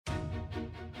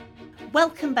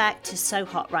Welcome back to So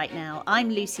Hot Right Now. I'm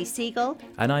Lucy Siegel.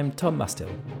 And I'm Tom Mustill.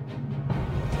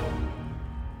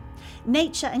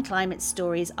 Nature and climate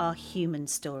stories are human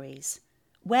stories.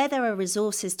 Where there are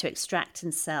resources to extract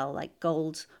and sell, like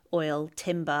gold, oil,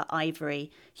 timber,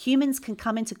 ivory, humans can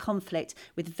come into conflict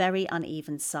with very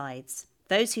uneven sides.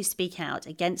 Those who speak out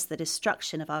against the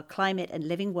destruction of our climate and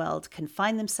living world can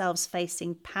find themselves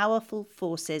facing powerful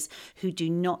forces who do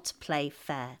not play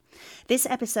fair. This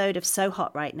episode of So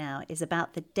Hot Right Now is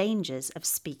about the dangers of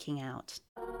speaking out.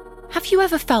 Have you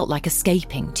ever felt like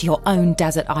escaping to your own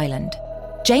desert island?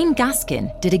 Jane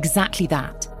Gaskin did exactly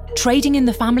that, trading in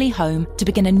the family home to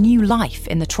begin a new life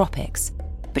in the tropics.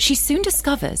 But she soon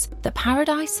discovers that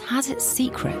paradise has its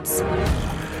secrets.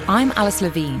 I'm Alice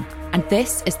Levine, and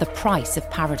this is The Price of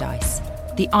Paradise,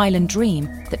 the island dream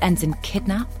that ends in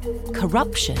kidnap,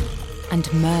 corruption,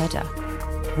 and murder.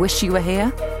 Wish you were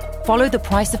here? Follow The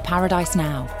Price of Paradise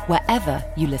now, wherever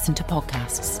you listen to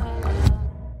podcasts.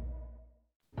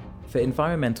 For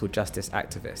environmental justice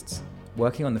activists,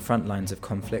 working on the front lines of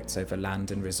conflicts over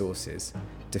land and resources,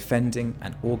 defending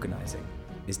and organising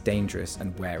is dangerous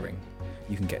and wearing.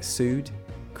 You can get sued,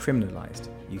 criminalised,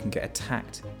 you can get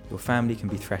attacked, your family can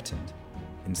be threatened.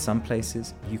 In some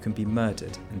places, you can be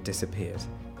murdered and disappeared.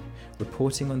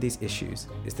 Reporting on these issues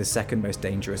is the second most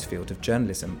dangerous field of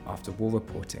journalism after war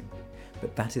reporting,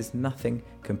 but that is nothing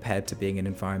compared to being an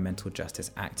environmental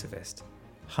justice activist.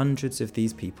 Hundreds of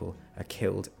these people are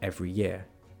killed every year.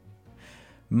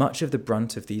 Much of the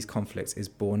brunt of these conflicts is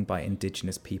borne by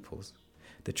indigenous peoples.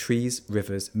 The trees,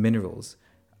 rivers, minerals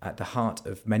at the heart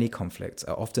of many conflicts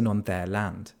are often on their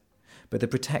land. But the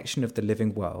protection of the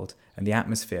living world and the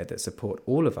atmosphere that support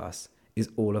all of us is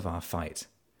all of our fight.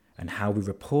 And how we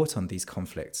report on these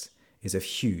conflicts is of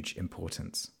huge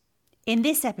importance. In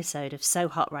this episode of So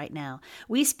Hot Right Now,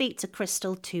 we speak to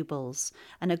Crystal Tubals,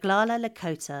 an Oglala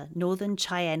Lakota Northern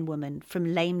Cheyenne woman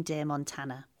from Lame Deer,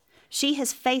 Montana. She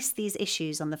has faced these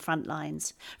issues on the front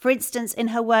lines. For instance, in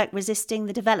her work resisting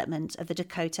the development of the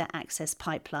Dakota Access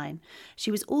Pipeline.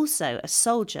 She was also a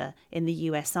soldier in the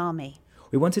US Army.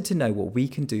 We wanted to know what we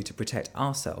can do to protect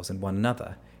ourselves and one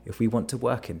another if we want to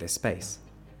work in this space,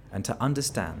 and to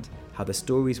understand how the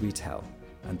stories we tell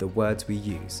and the words we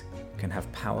use can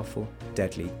have powerful,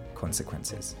 deadly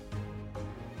consequences.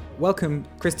 Welcome,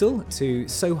 Crystal, to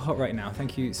So Hot Right Now.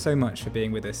 Thank you so much for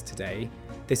being with us today.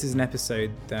 This is an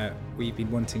episode that we've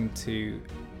been wanting to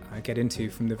get into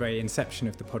from the very inception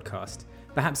of the podcast.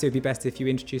 Perhaps it would be best if you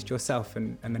introduced yourself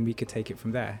and then we could take it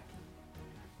from there.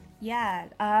 Yeah,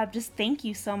 just thank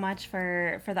you so much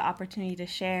for the opportunity to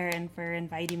share and for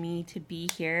inviting me to be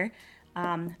here.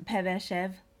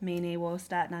 Peveshev, Mene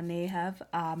Wostat Nanehav.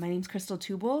 My name's Crystal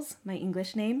Tubals, my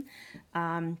English name.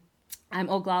 I'm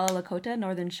Oglala Lakota,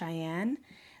 Northern Cheyenne.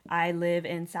 I live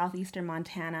in southeastern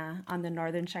Montana on the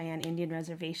Northern Cheyenne Indian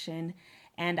Reservation,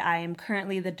 and I am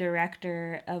currently the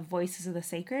director of Voices of the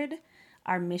Sacred.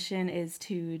 Our mission is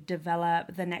to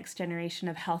develop the next generation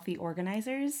of healthy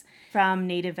organizers from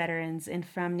Native veterans and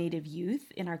from Native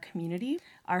youth in our community.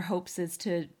 Our hopes is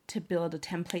to build a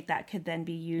template that could then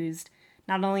be used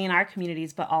not only in our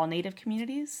communities, but all Native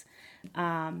communities.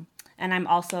 And I'm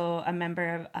also a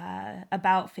member of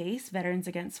About Face, Veterans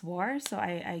Against War. So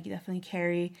I definitely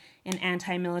carry an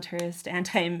anti-militarist,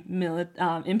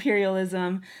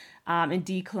 anti-imperialism, and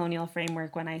decolonial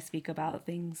framework when I speak about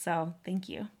things. So thank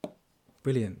you.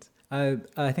 Brilliant.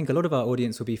 I think a lot of our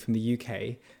audience will be from the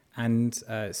UK, and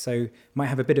so might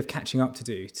have a bit of catching up to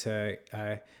do to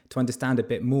understand a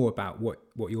bit more about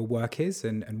what your work is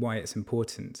and why it's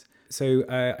important. So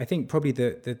I think probably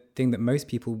the thing that most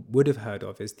people would have heard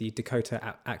of is the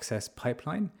Dakota Access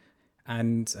Pipeline,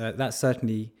 and that's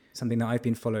certainly something that I've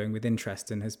been following with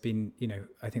interest and has been,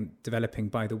 I think developing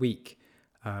by the week.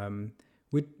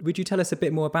 Would you tell us a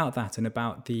bit more about that and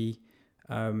about the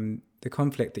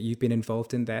conflict that you've been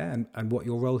involved in there and what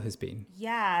your role has been?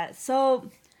 Yeah, so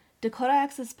Dakota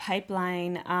Access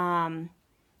Pipeline,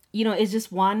 is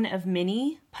just one of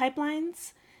many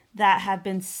pipelines that have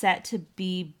been set to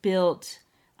be built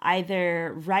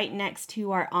either right next to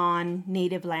or on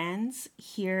Native lands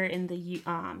here in the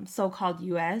so-called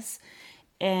U.S.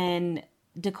 And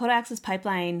Dakota Access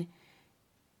Pipeline,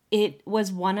 it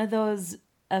was one of those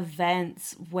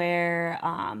events where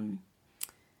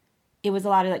it was a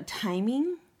lot of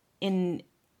timing in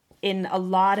a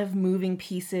lot of moving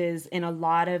pieces, in a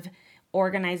lot of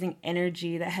organizing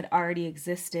energy that had already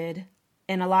existed,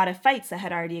 and a lot of fights that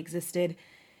had already existed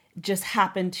just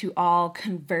happened to all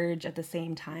converge at the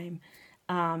same time.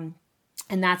 And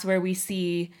that's where we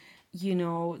see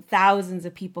thousands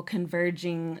of people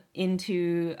converging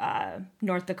into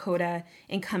North Dakota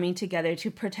and coming together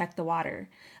to protect the water.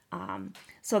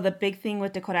 So the big thing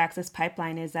with Dakota Access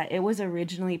Pipeline is that it was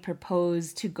originally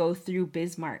proposed to go through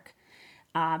Bismarck.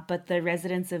 But the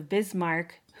residents of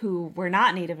Bismarck, who were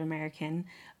not Native American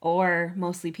or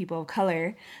mostly people of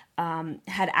color,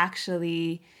 had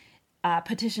actually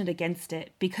petitioned against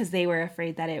it because they were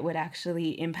afraid that it would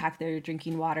actually impact their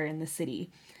drinking water in the city.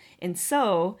 And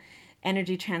so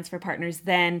Energy Transfer Partners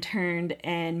then turned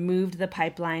and moved the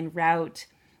pipeline route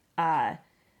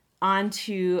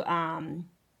onto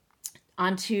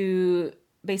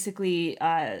basically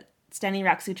Standing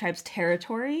Rock Sioux Tribe's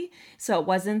territory. So it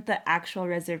wasn't the actual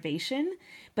reservation,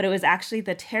 but it was actually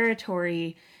the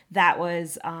territory that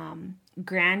was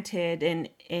granted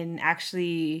and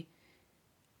actually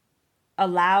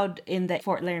allowed in the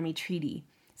Fort Laramie Treaty.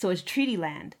 So it was treaty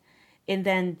land. And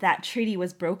then that treaty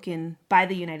was broken by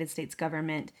the United States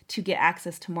government to get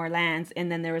access to more lands.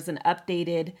 And then there was an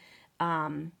updated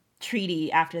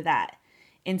treaty after that.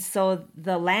 And so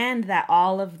the land that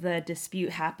all of the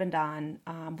dispute happened on,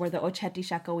 where the Oceti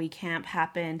Sakowin camp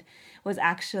happened, was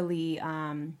actually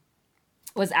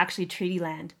treaty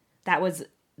land. That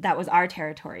was our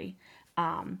territory.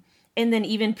 And then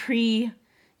even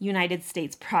pre-United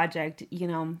States project,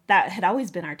 that had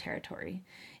always been our territory.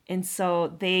 And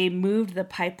so they moved the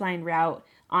pipeline route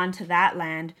onto that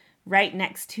land right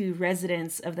next to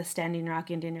residents of the Standing Rock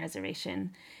Indian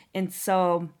Reservation. And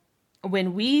so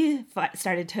when we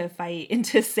started to fight and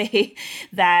to say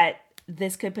that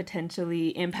this could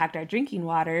potentially impact our drinking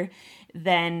water,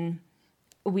 then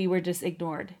we were just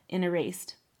ignored and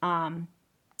erased,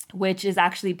 which is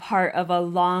actually part of a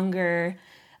longer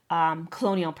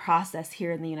colonial process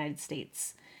here in the United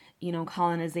States.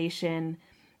 Colonization,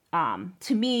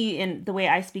 to me, and the way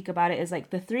I speak about it, is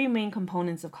like the three main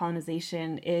components of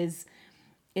colonization is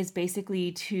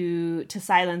basically to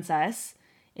silence us.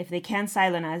 If they can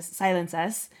silence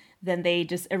us, then they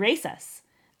just erase us.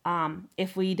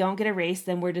 If we don't get erased,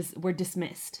 then we're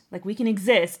dismissed. Like, we can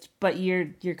exist, but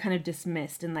you're kind of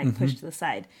dismissed and pushed to the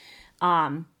side.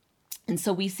 And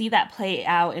so we see that play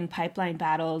out in pipeline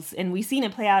battles, and we've seen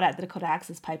it play out at the Dakota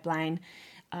Access Pipeline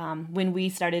when we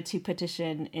started to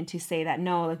petition and to say that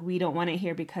no, we don't want it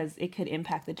here because it could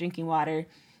impact the drinking water,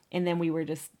 and then we were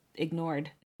just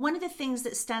ignored. One of the things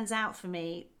that stands out for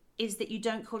me is that you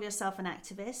don't call yourself an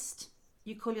activist,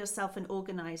 you call yourself an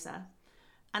organizer.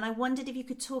 And I wondered if you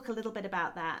could talk a little bit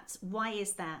about that. Why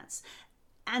is that?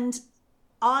 And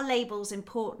are labels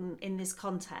important in this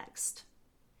context?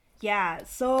 Yeah,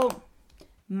 so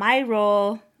my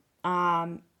role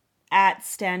at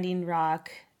Standing Rock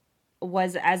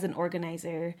was as an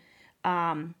organizer,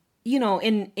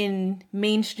 in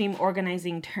mainstream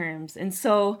organizing terms. And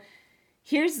so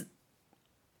here's,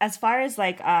 as far as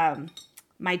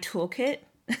my toolkit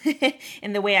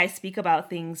and the way I speak about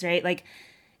things, right? Like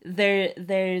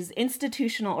there's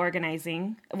institutional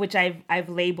organizing, which I've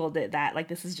labeled it that. Like,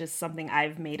 this is just something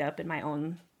I've made up in my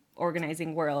own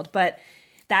organizing world, but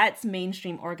that's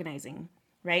mainstream organizing,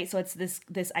 right? So it's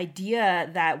this idea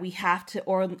that we have to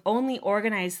only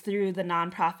organize through the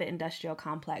nonprofit industrial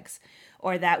complex,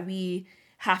 or that we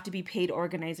have to be paid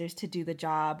organizers to do the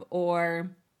job,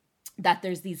 or that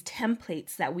there's these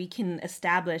templates that we can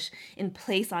establish in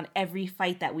place on every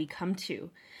fight that we come to.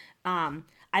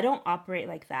 I don't operate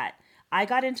like that. I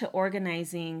got into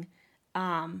organizing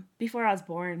before I was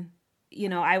born.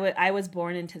 I was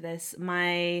born into this.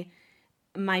 My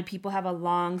people have a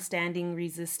long-standing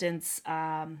resistance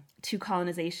to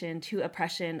colonization, to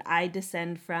oppression. I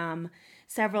descend from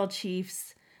several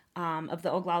chiefs of the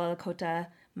Oglala Lakota.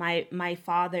 My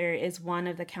father is one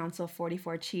of the Council of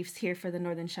 44 chiefs here for the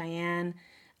Northern Cheyenne.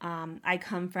 I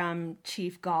come from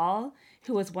Chief Gall,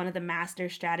 who was one of the master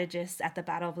strategists at the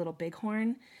Battle of Little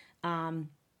Bighorn. And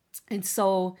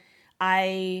so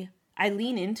I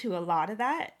lean into a lot of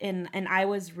that, and I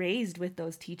was raised with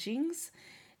those teachings.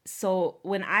 So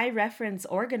when I reference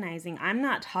organizing, I'm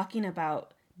not talking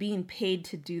about being paid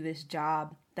to do this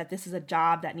job, that this is a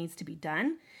job that needs to be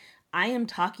done. I am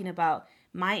talking about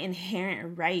my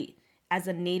inherent right as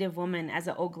a Native woman, as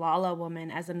an Oglala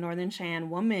woman, as a Northern Cheyenne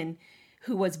woman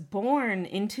who was born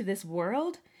into this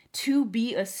world to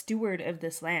be a steward of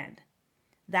this land.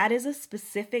 That is a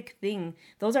specific thing.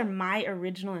 Those are my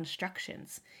original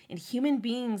instructions. And human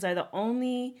beings are the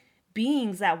only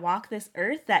beings that walk this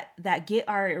earth that get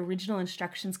our original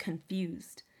instructions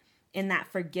confused and that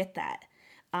forget that.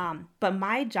 But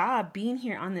my job being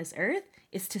here on this earth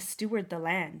is to steward the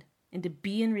land and to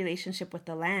be in relationship with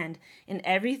the land. And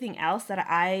everything else that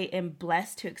I am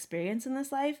blessed to experience in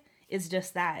this life is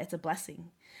just that. It's a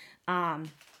blessing.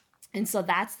 And so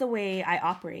that's the way I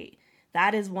operate.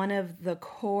 That is one of the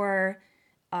core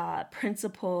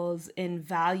principles and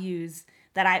values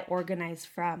that I organize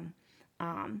from.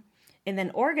 And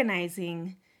then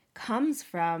organizing comes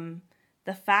from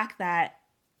the fact that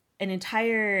an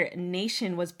entire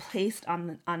nation was placed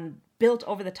built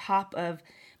over the top of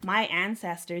my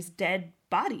ancestors' dead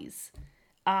bodies.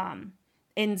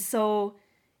 And so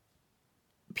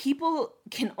people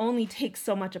can only take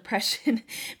so much oppression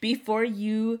before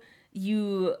you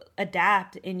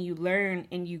adapt and you learn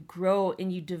and you grow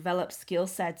and you develop skill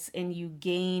sets and you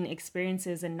gain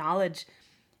experiences and knowledge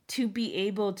to be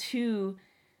able to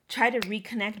try to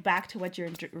reconnect back to what your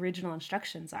original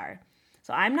instructions are.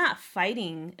 So I'm not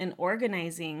fighting and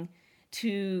organizing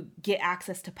to get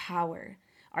access to power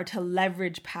or to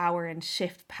leverage power and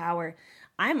shift power.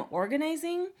 I'm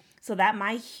organizing so that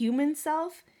my human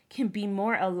self can be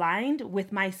more aligned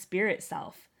with my spirit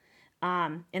self.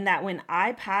 And that when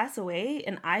I pass away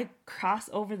and I cross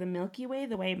over the Milky Way,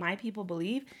 the way my people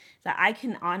believe, that I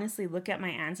can honestly look at my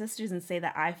ancestors and say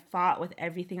that I fought with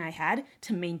everything I had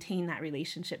to maintain that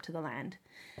relationship to the land.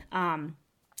 And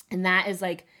that is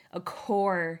like a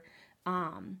core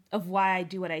of why I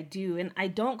do what I do. And I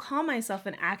don't call myself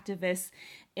an activist.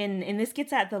 And this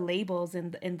gets at the labels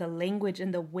and the language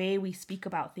and the way we speak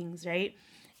about things, right?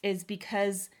 Is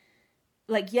because,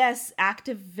 like, yes,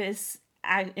 activists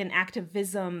and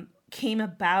activism came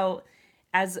about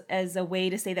as a way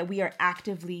to say that we are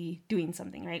actively doing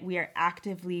something, right? We are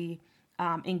actively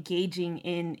engaging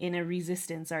in a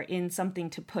resistance or in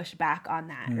something to push back on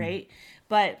that, right?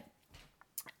 But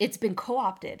it's been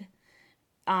co-opted.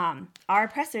 Our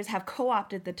oppressors have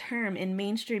co-opted the term, and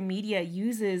mainstream media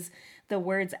uses the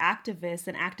words activist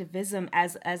and activism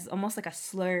as almost like a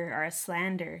slur or a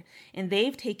slander. And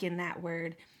they've taken that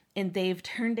word and they've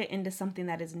turned it into something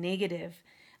that is negative.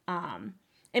 And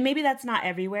maybe that's not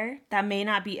everywhere. That may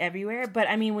not be everywhere. But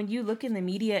I mean, when you look in the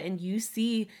media and you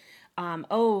see, 7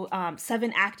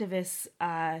 activists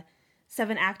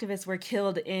were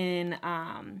killed in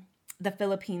the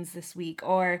Philippines this week,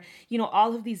 or, you know,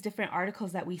 all of these different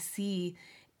articles that we see,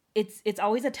 it's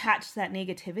always attached to that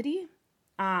negativity.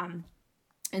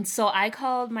 And so I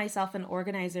called myself an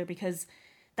organizer because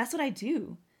that's what I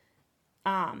do.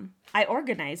 I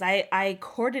organize, I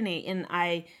coordinate, and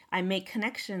I make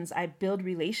connections. I build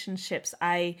relationships.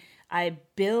 I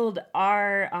build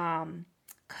our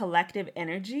collective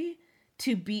energy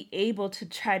to be able to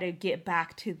try to get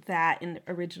back to that in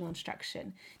original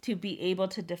instruction, to be able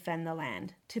to defend the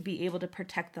land, to be able to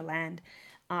protect the land.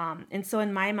 And so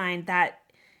in my mind,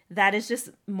 that is just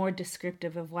more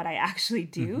descriptive of what I actually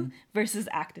do versus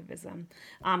activism.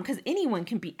 Because anyone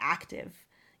can be active.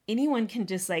 Anyone can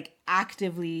just like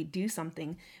actively do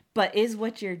something, but is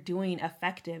what you're doing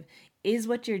effective? Is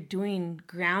what you're doing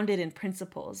grounded in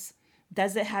principles?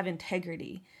 Does it have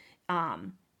integrity?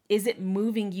 Is it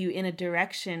moving you in a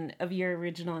direction of your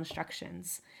original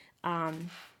instructions? And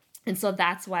so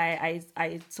that's why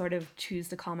I sort of choose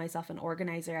to call myself an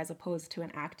organizer as opposed to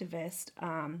an activist.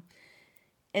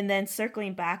 And then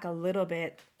circling back a little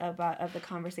bit of the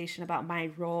conversation about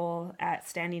my role at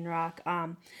Standing Rock,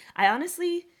 I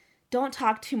honestly don't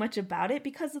talk too much about it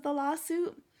because of the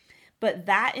lawsuit, but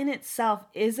that in itself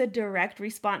is a direct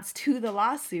response to the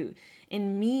lawsuit,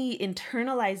 in me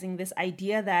internalizing this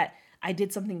idea that I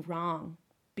did something wrong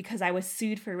because I was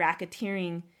sued for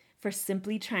racketeering for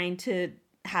simply trying to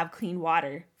have clean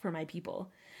water for my people.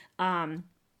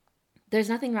 There's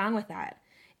nothing wrong with that.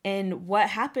 And what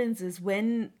happens is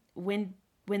when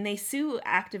they sue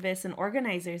activists and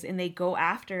organizers and they go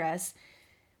after us,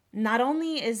 not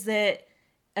only is it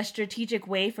a strategic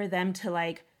way for them to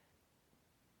like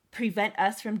prevent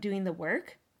us from doing the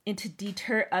work and to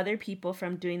deter other people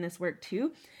from doing this work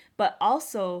too, but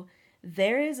also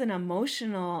there is an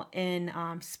emotional and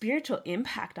spiritual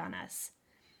impact on us.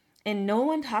 And no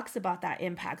one talks about that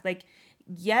impact. Like,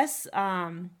 yes,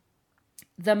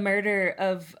 the murder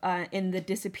of and the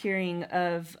disappearing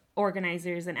of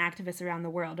organizers and activists around the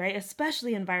world, right?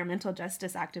 Especially environmental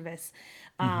justice activists.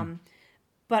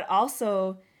 But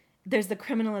also there's the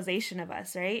criminalization of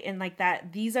us, right? And like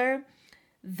that,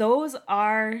 those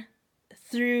are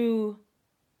through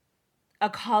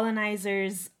a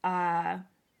colonizer's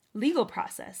legal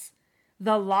process.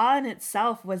 The law in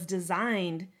itself was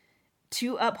designed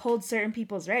to uphold certain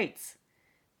people's rights.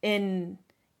 In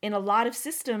a lot of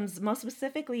systems, most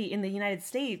specifically in the United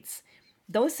States,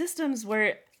 those systems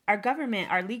were our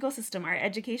government, our legal system, our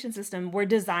education system were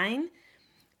designed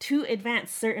to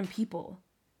advance certain people,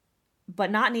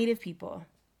 but not Native people,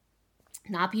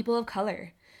 not people of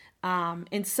color.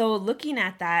 And so looking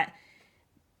at that,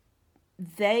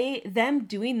 them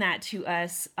doing that to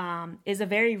us is a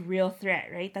very real threat,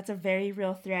 right? That's a very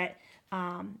real threat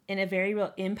and a very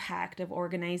real impact of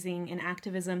organizing and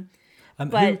activism.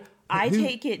 But I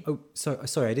take it. Oh,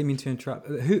 sorry, I didn't mean to interrupt.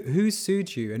 Who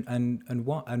sued you and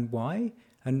what and why?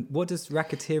 And what does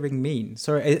racketeering mean?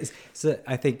 Sorry,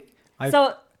 I think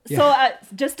So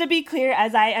just to be clear,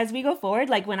 as we go forward,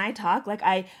 like when I talk, like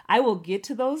I will get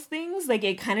to those things. Like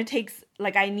it kind of takes,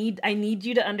 like I need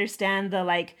you to understand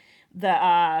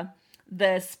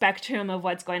the spectrum of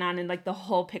what's going on and like the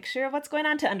whole picture of what's going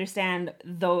on to understand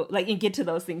though, like, and get to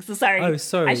those things. So sorry. Oh,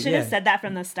 sorry. I should have said that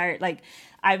from the start. Like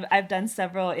I've done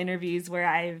several interviews where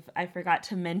I forgot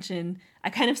to mention, I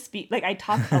kind of speak, like I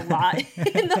talk a lot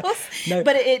in those,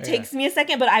 but it takes me a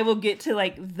second, but I will get to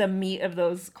like the meat of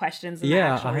those questions and the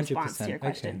actual 100%. response to your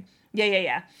question. Okay.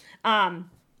 Yeah.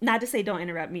 Not to say don't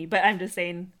interrupt me, but I'm just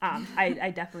saying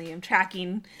I definitely am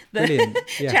tracking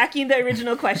tracking the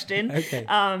original question. Okay.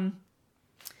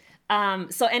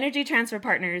 So Energy Transfer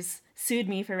Partners sued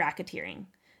me for racketeering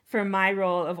for my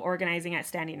role of organizing at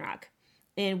Standing Rock.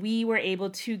 And we were able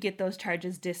to get those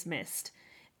charges dismissed.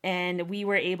 And we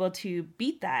were able to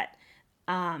beat that,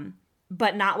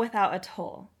 but not without a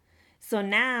toll. So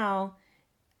now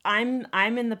I'm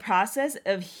in the process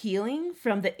of healing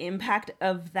from the impact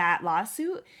of that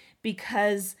lawsuit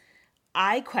because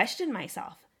I questioned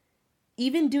myself.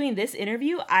 Even doing this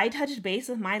interview, I touched base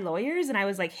with my lawyers and I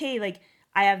was like, hey, like,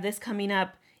 I have this coming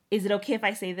up. Is it okay if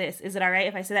I say this? Is it all right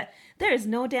if I say that? There is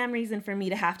no damn reason for me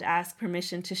to have to ask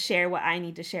permission to share what I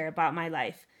need to share about my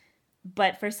life.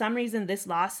 But for some reason, this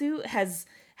lawsuit has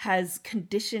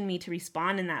conditioned me to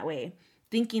respond in that way,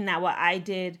 thinking that what I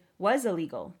did was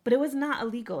illegal. But it was not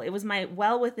illegal. It was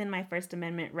within my First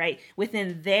Amendment right,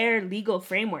 within their legal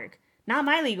framework. Not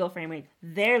my legal framework,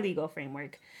 their legal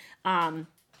framework. And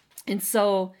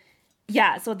so,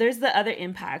 yeah, so there's the other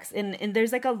impacts. And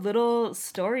there's like a little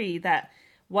story that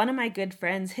one of my good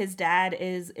friends, his dad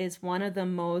is one of the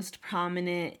most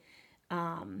prominent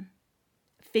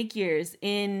figures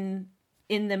in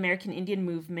the American Indian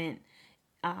movement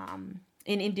in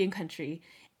Indian country.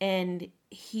 And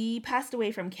he passed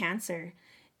away from cancer.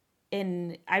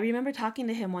 And I remember talking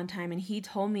to him one time and he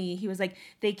told me, he was like,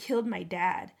 they killed my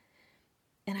dad.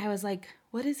 And I was like,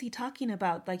 what is he talking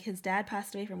about? Like his dad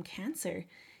passed away from cancer.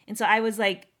 And so I was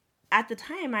like, at the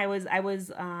time I was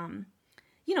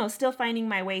still finding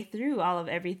my way through all of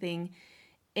everything.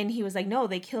 And he was like, no,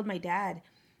 they killed my dad.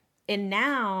 And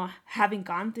now, having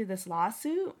gone through this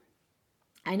lawsuit,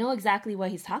 I know exactly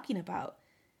what he's talking about.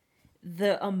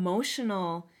 The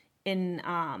emotional and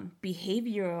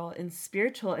behavioral and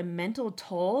spiritual and mental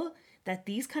toll that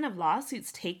these kind of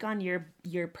lawsuits take on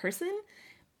your person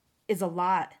is a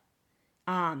lot.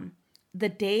 The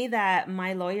day that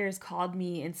my lawyers called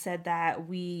me and said that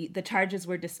the charges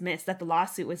were dismissed, that the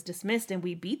lawsuit was dismissed and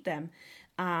we beat them,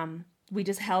 we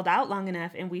just held out long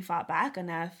enough and we fought back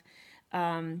enough.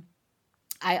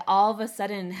 I all of a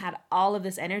sudden had all of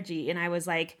this energy and I was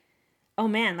like, oh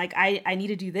man, like I need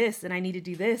to do this and I need to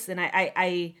do this. And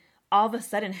I all of a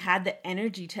sudden had the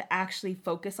energy to actually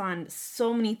focus on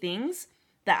so many things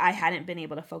that I hadn't been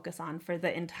able to focus on for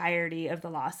the entirety of the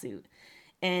lawsuit.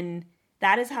 And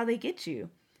that is how they get you.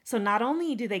 So not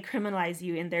only do they criminalize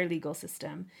you in their legal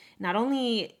system, not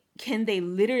only can they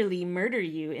literally murder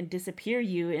you and disappear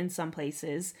you in some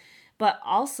places, but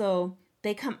also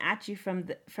they come at you from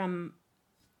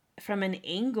an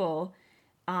angle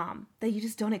that you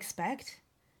just don't expect.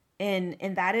 And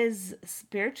that is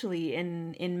spiritually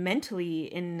and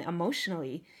mentally and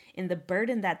emotionally. And the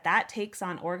burden that takes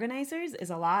on organizers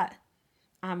is a lot.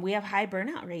 We have high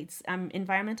burnout rates.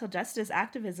 Environmental justice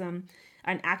activism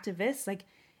and activists, like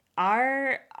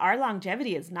our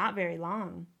longevity is not very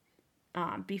long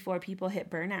before people hit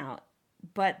burnout.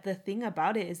 But the thing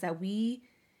about it is that we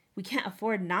can't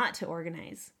afford not to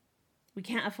organize. We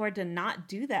can't afford to not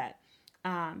do that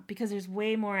because there's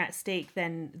way more at stake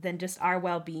than just our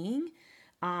well-being.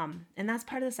 And that's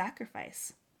part of the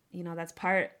sacrifice. You know, that's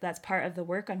part of the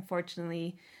work,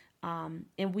 unfortunately.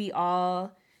 And we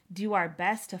all do our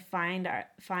best to find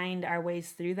our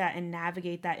ways through that and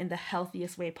navigate that in the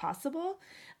healthiest way possible.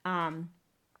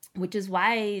 Which is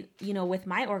why, you know, with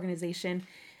my organization,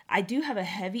 I do have a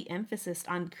heavy emphasis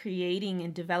on creating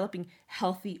and developing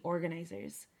healthy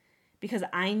organizers, because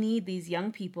I need these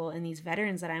young people and these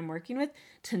veterans that I'm working with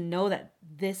to know that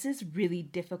this is really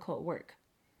difficult work.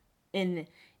 And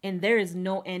there is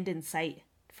no end in sight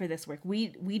for this work.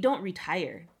 We don't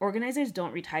retire. Organizers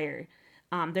don't retire.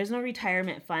 There's no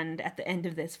retirement fund at the end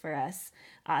of this for us,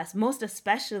 most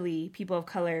especially people of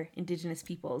color, Indigenous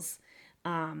peoples.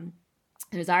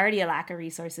 there's already a lack of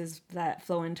resources that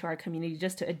flow into our community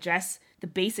just to address the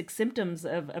basic symptoms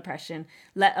of oppression,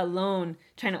 let alone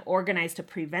trying to organize to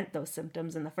prevent those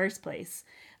symptoms in the first place.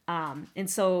 And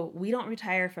so we don't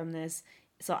retire from this.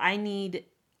 So I need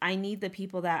the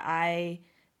people that I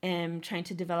am trying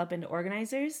to develop into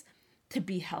organizers to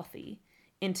be healthy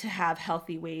and to have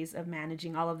healthy ways of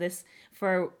managing all of this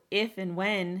for if and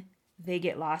when they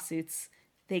get lawsuits,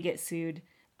 they get sued,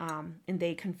 and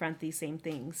they confront these same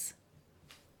things.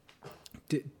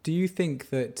 Do you think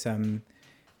that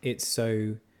it's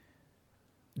so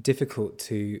difficult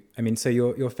to? I mean, so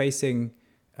you're facing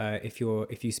if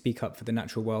you speak up for the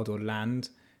natural world or land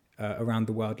around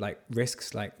the world, like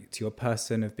risks, like to your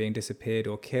person of being disappeared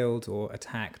or killed or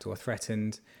attacked or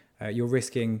threatened, you're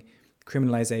risking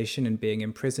criminalization and being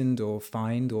imprisoned or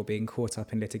fined or being caught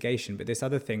up in litigation. But this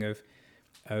other thing of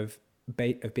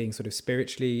being sort of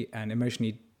spiritually and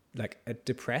emotionally like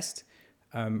depressed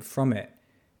from it.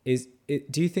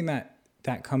 Do you think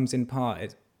that comes in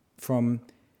part from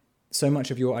so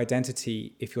much of your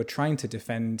identity, if you're trying to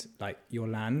defend like your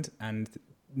land and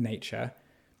nature,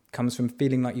 comes from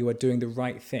feeling like you are doing the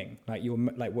right thing, like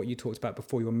what you talked about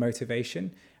before, your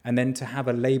motivation, and then to have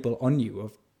a label on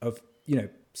you of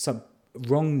some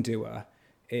wrongdoer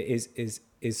is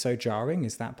so jarring?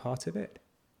 Is that part of it?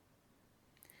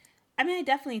 I mean, I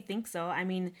definitely think so. I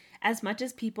mean, as much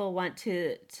as people want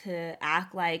to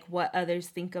act like what others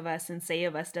think of us and say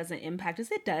of us doesn't impact us,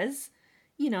 it does.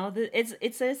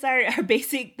 It's our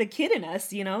basic, the kid in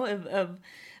us, of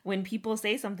when people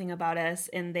say something about us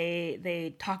and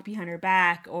they talk behind our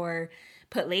back or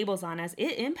put labels on us,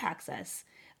 it impacts us.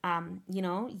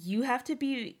 You have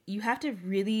to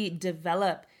really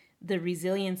develop the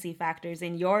resiliency factors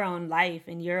in your own life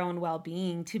and your own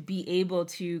well-being to be able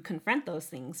to confront those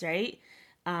things, right?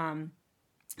 And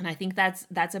I think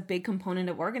that's a big component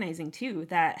of organizing too,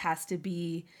 that has to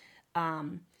be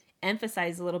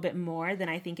emphasized a little bit more than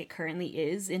I think it currently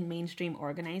is in mainstream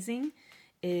organizing,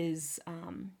 is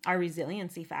our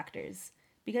resiliency factors.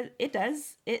 Because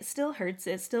it still hurts,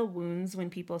 it still wounds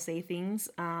when people say things,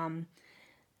 and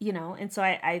so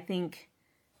I think,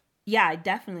 I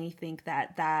definitely think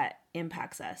that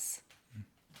impacts us. I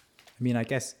mean, I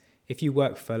guess if you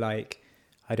work for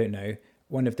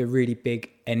one of the really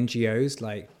big NGOs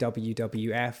like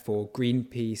WWF or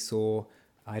Greenpeace or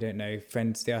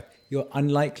Friends of the Earth, you're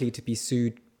unlikely to be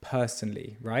sued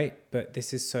personally, right? But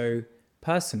this is so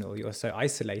personal. You're so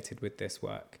isolated with this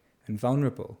work and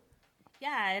vulnerable.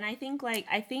 Yeah, and I think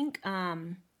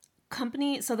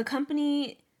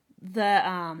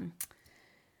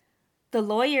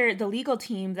the legal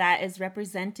team that is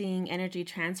representing Energy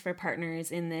Transfer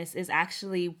Partners in this is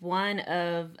actually one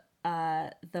of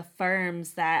the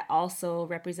firms that also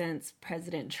represents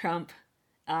President Trump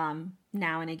now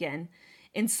and again.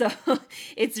 And so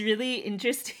it's really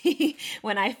interesting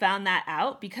when I found that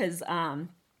out, because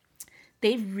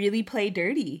they really play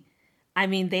dirty. I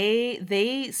mean,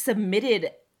 they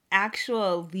submitted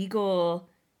actual legal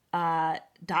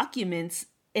documents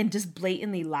and just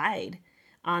blatantly lied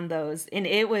on those. And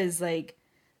it was it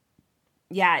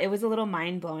was a little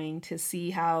mind-blowing to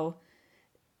see how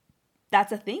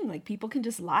that's a thing. Like, people can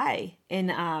just lie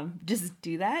and just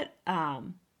do that.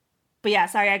 But yeah,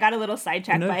 sorry, I got a little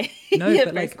sidetracked by your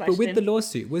first question. But with the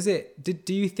lawsuit,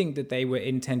 do you think that they were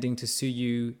intending to sue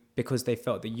you because they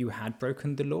felt that you had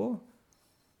broken the law?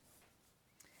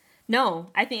 No,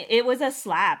 I think it was a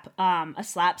slap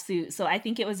suit. So I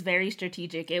think it was very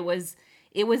strategic. It was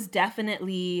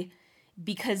definitely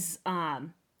because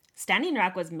Standing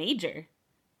Rock was major.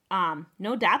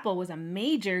 No DAPL was a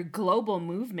major global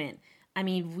movement. I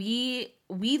mean, we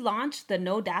launched the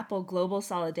No DAPL Global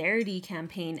Solidarity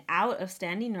campaign out of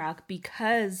Standing Rock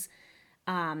because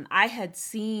I had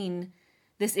seen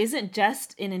this isn't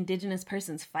just an Indigenous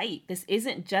person's fight. This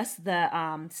isn't just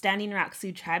the Standing Rock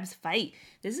Sioux Tribe's fight.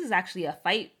 This is actually a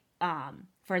fight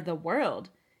for the world,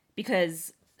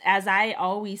 because as I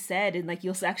always said, and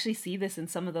you'll actually see this in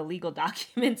some of the legal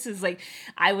documents, is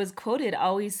I was quoted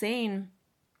always saying,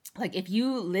 if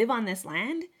you live on this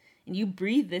land and you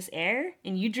breathe this air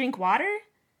and you drink water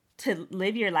to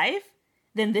live your life,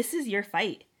 then this is your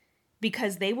fight,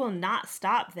 because they will not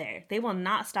stop there. They will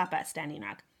not stop at Standing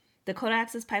Rock. The Dakota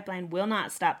Access Pipeline will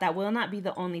not stop. That will not be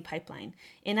the only pipeline.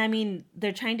 And I mean,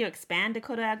 they're trying to expand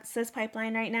Dakota Access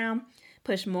Pipeline right now,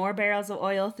 push more barrels of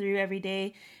oil through every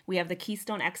day. We have the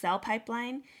Keystone XL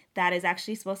pipeline that is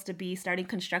actually supposed to be starting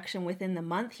construction within the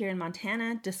month here in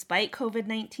Montana, despite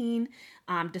COVID-19,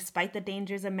 despite the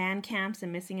dangers of man camps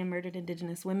and missing and murdered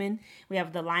Indigenous women. We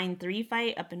have the Line 3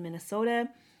 fight up in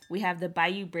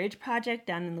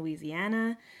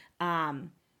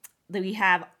that we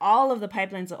have all of the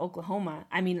pipelines of Oklahoma.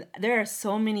 I mean, there are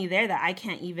so many there that I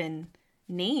can't even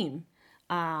name.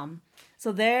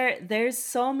 So there's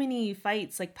so many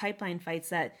fights, like pipeline fights,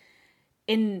 that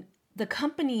in the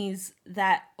companies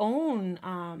that own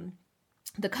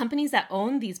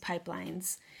these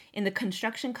pipelines, and the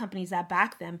construction companies that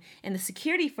back them, and the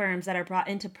security firms that are brought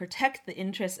in to protect the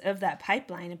interests of that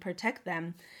pipeline and protect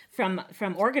them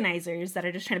from organizers that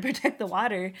are just trying to protect the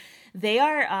water, they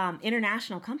are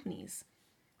international companies.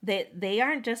 They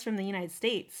aren't just from the United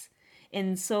States.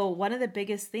 And so one of the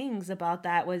biggest things about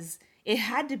that was it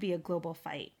had to be a global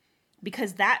fight,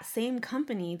 because that same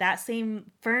company, that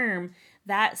same firm,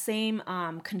 that same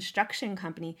construction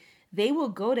company, they will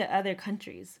go to other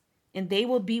countries and they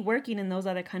will be working in those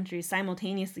other countries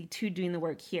simultaneously to doing the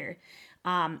work here.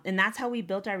 And that's how we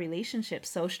built our relationship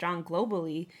so strong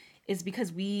globally, is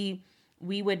because we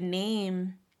would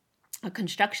name a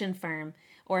construction firm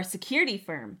or a security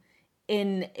firm,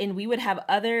 and we would have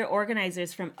other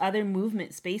organizers from other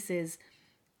movement spaces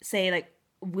say, like,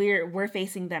 we're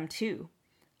facing them too.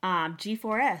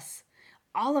 G4S,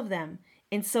 all of them.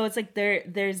 And so it's like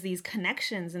there's these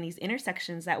connections and these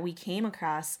intersections that we came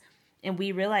across, and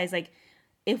we realized, like,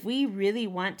 if we really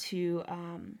want to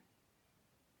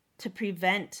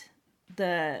prevent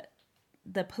the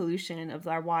pollution of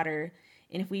our water,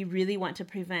 and if we really want to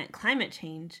prevent climate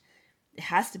change, it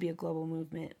has to be a global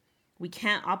movement. We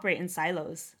can't operate in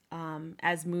silos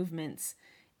as movements.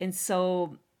 And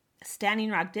so Standing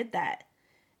Rock did that,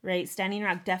 right? Standing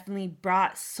Rock definitely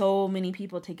brought so many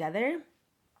people together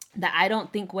that I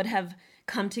don't think would have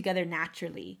come together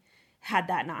naturally had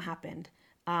that not happened.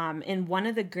 And one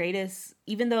of the greatest,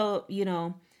 even though, you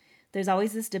know, there's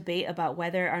always this debate about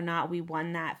whether or not we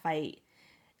won that fight.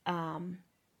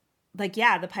 Like,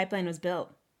 yeah, the pipeline was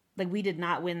built. Like, we did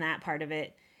not win that part of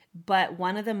it. But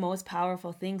one of the most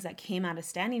powerful things that came out of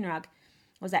Standing Rock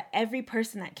was that every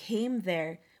person that came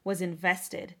there was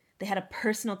invested. They had a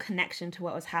personal connection to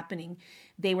what was happening.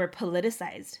 They were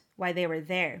politicized while they were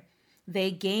there.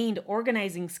 They gained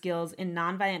organizing skills and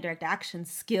nonviolent direct action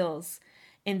skills.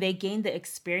 And they gained the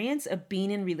experience of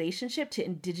being in relationship to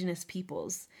indigenous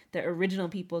peoples, the original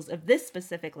peoples of this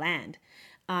specific land.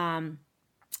 And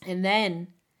then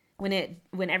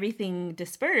when everything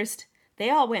dispersed,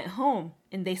 they all went home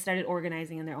and they started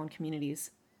organizing in their own communities.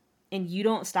 And you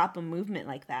don't stop a movement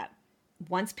like that.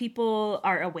 Once people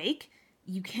are awake,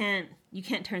 you can't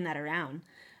turn that around.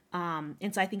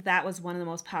 And so I think that was one of the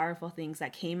most powerful things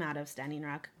that came out of Standing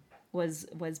Rock was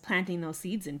planting those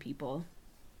seeds in people.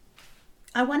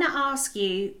 I want to ask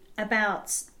you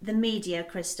about the media,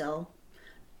 Crystal.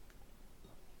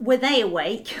 Were they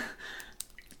awake?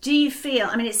 Do you feel,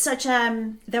 I mean, it's such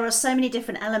there are so many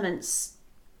different elements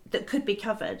that could be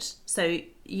covered. So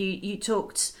you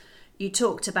talked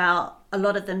about a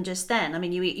lot of them just then. I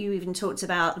mean, you even talked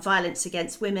about violence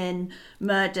against women,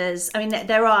 murders. I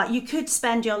mean, you could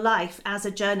spend your life as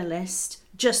a journalist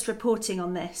just reporting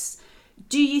on this.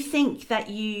 Do you think that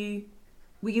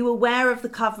were you aware of the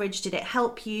coverage? Did it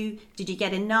help you? Did you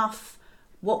get enough?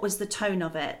 What was the tone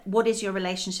of it? What is your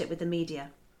relationship with the media?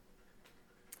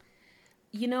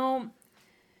 You know,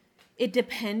 it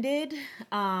depended.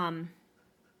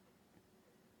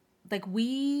 Like,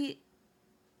 we,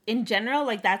 in general,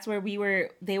 like, that's where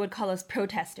they would call us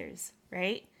protesters,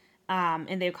 right?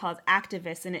 And they would call us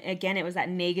activists. And again, it was that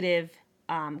negative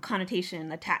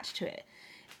connotation attached to it.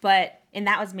 And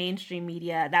that was mainstream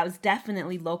media. That was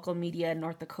definitely local media in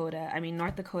North Dakota. I mean,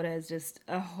 North Dakota is just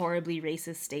a horribly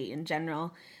racist state in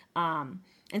general. And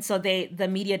so the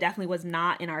media definitely was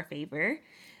not in our favor.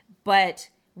 But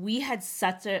we had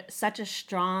such a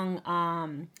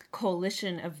strong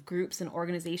coalition of groups and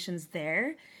organizations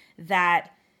there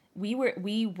that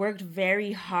we worked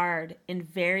very hard and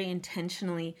very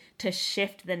intentionally to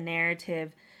shift the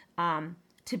narrative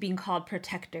to being called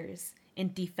protectors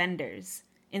and defenders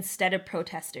instead of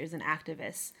protesters and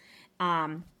activists.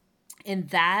 And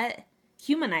that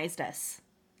humanized us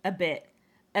a bit,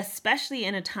 especially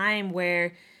in a time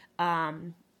where, where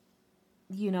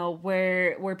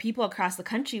people across the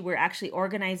country were actually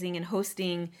organizing and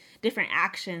hosting different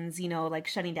actions, like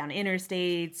shutting down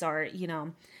interstates or,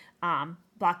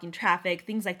 blocking traffic,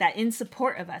 things like that in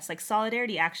support of us, like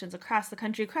solidarity actions across the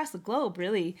country, across the globe,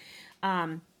 really.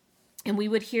 And we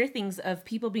would hear things of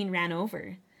people being ran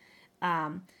over.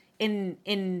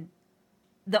 In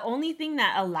the only thing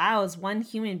that allows one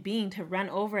human being to run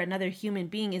over another human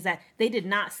being is that they did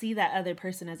not see that other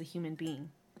person as a human being.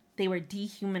 They were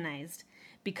dehumanized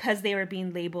because they were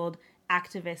being labeled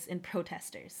activists and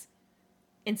protesters.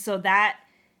 And so that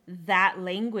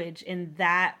language and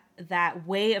that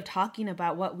way of talking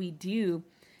about what we do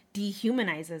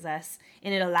dehumanizes us,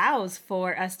 and it allows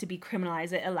for us to be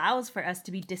criminalized. It allows for us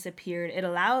to be disappeared. It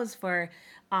allows for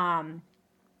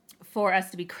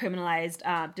us to be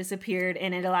criminalized, disappeared,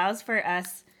 and it allows for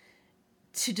us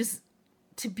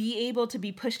to be able to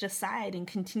be pushed aside and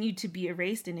continue to be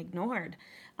erased and ignored,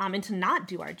 and to not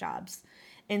do our jobs.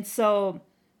 And so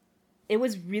it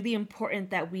was really important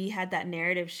that we had that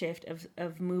narrative shift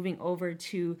of moving over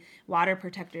to water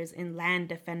protectors and land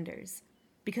defenders,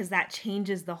 because that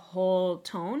changes the whole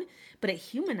tone, but it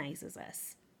humanizes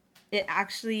us. It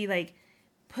actually like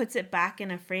puts it back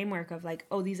in a framework of like,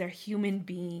 oh, these are human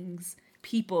beings,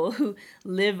 people who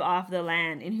live off the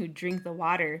land and who drink the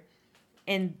water.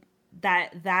 And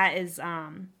that was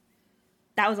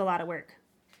a lot of work.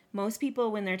 Most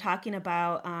people, when they're talking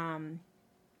about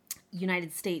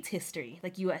United States history,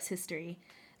 like U.S. history,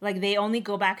 like they only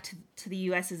go back to the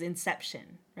U.S.'s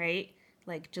inception, right?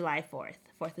 Like July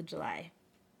 4th of July,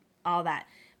 all that.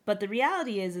 But the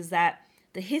reality is that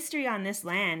the history on this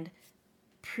land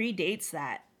predates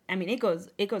that. I mean, it goes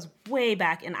way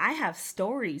back, and I have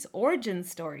origin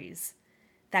stories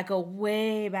that go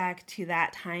way back to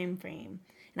that time frame,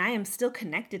 and I am still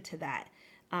connected to that.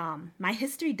 My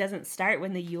history doesn't start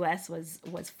when the U.S.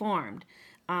 was formed,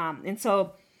 and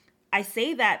so I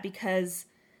say that because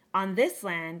on this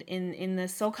land, in the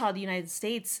so-called United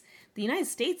States, the United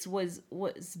States was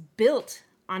built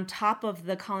on top of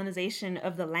the colonization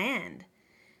of the land.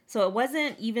 So it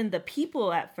wasn't even the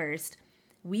people at first.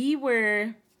 We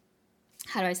were,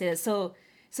 how do I say this? So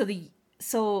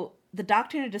the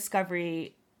doctrine of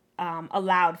discovery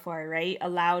allowed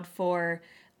for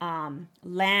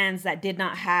lands that did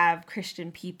not have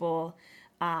Christian people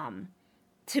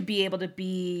to be able to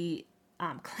be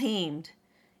claimed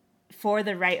for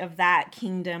the right of that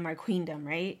kingdom or queendom,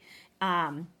 right?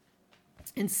 And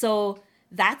so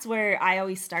that's where I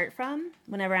always start from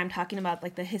whenever I'm talking about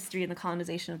like the history and the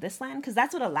colonization of this land, because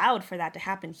that's what allowed for that to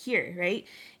happen here, right?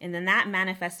 And then that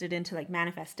manifested into like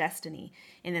manifest destiny,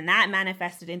 and then that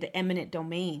manifested into eminent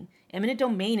domain. Eminent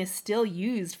domain is still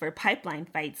used for pipeline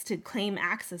fights to claim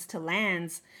access to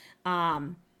lands,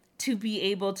 to be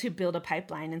able to build a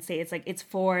pipeline and say it's like it's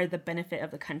for the benefit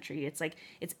of the country. It's like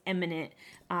it's eminent,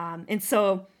 and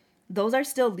so those are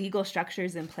still legal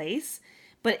structures in place,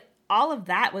 but all of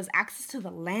that was access to the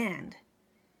land.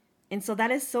 And so that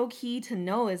is so key to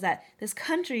know, is that this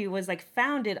country was like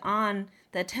founded on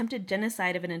the attempted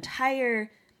genocide of an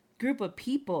entire group of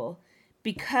people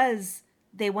because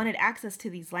they wanted access to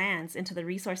these lands and to the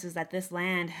resources that this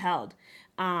land held.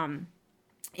 And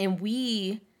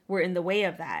we were in the way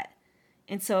of that.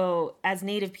 And so as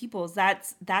Native peoples,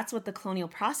 that's what the colonial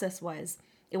process was.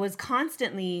 It was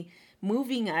constantly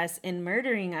moving us and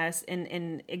murdering us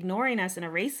and ignoring us and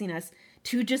erasing us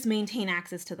to just maintain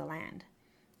access to the land.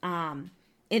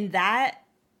 And that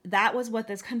was what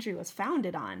this country was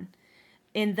founded on.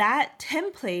 And that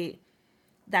template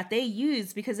that they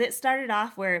used, because it started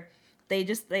off where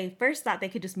they first thought they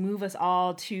could just move us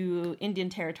all to Indian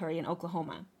Territory in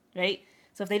Oklahoma, right?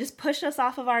 So if they just pushed us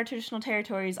off of our traditional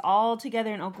territories all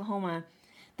together in Oklahoma,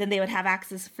 then they would have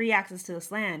free access to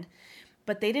this land.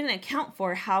 But they didn't account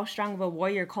for how strong of a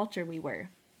warrior culture we were.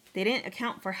 They didn't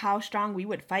account for how strong we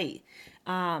would fight.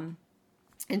 And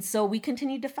so we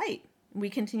continued to fight.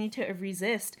 We continued to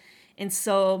resist. And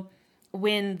so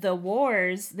when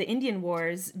the Indian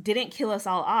wars didn't kill us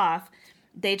all off,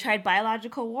 they tried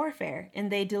biological warfare,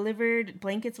 and they delivered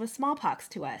blankets with smallpox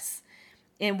to us.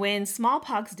 And when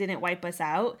smallpox didn't wipe us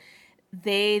out,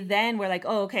 they then were like,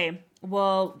 oh, okay,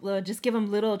 well, we'll just give them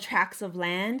little tracts of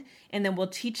land, and then we'll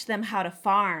teach them how to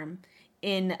farm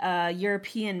in a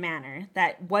European manner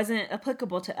that wasn't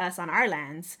applicable to us on our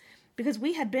lands, because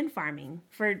we had been farming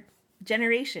for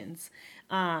generations.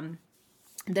 Then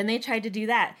they tried to do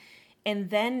that.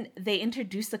 And then they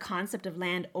introduced the concept of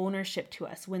land ownership to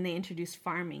us when they introduced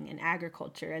farming and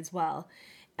agriculture as well.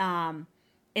 And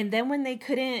then when they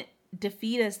couldn't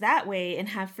defeat us that way and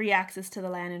have free access to the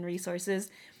land and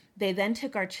resources, they then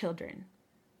took our children.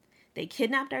 They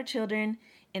kidnapped our children,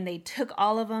 and they took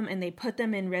all of them and they put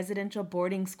them in residential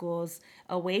boarding schools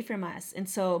away from us. And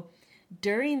so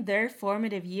during their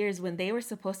formative years, when they were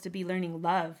supposed to be learning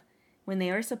love, when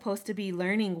they were supposed to be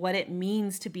learning what it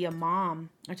means to be a mom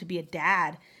or to be a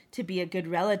dad, to be a good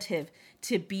relative,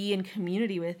 to be in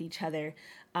community with each other,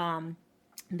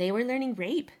 they were learning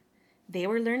rape. They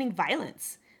were learning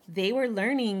violence. They were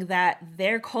learning that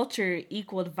their culture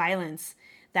equaled violence,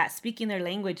 that speaking their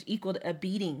language equaled a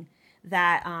beating,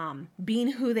 that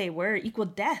being who they were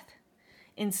equaled death.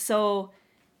 And so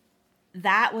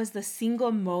that was the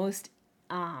single most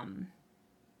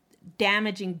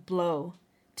damaging blow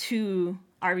to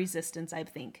our resistance, I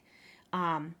think.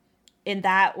 And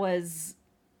that was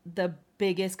the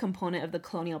biggest component of the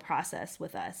colonial process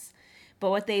with us. But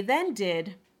what they then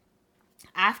did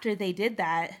after they did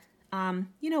that,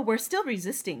 we're still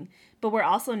resisting, but we're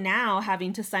also now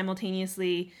having to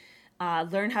simultaneously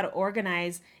learn how to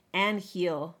organize and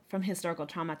heal from historical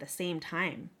trauma at the same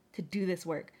time to do this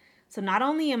work. So not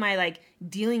only am I like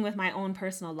dealing with my own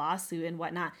personal lawsuit and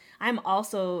whatnot, I'm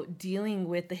also dealing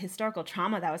with the historical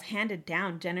trauma that was handed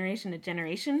down generation to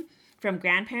generation from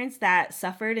grandparents that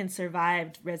suffered and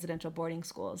survived residential boarding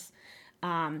schools.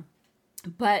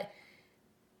 But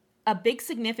a big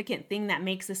significant thing that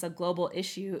makes this a global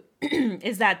issue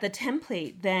is that the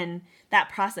template then, that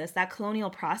process, that colonial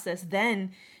process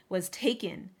then was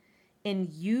taken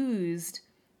and used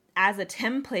as a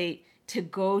template to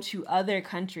go to other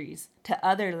countries, to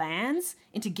other lands,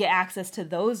 and to get access to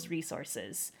those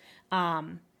resources.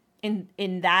 And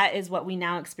that is what we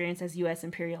now experience as U.S.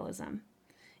 imperialism.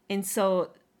 And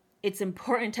so it's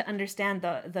important to understand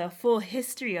the full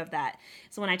history of that.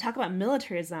 So when I talk about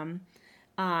militarism,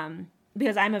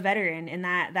 because I'm a veteran, and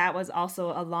that was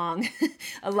also a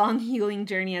long healing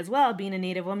journey as well, being a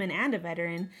Native woman and a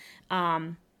veteran.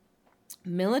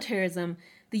 Militarism,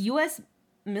 the U.S.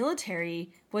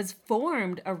 military was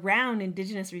formed around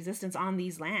indigenous resistance on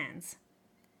these lands.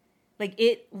 Like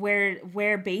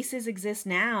where bases exist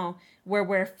now,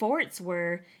 where forts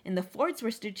were, and the forts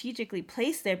were strategically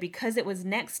placed there because it was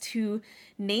next to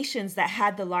nations that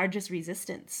had the largest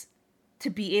resistance, to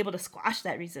be able to squash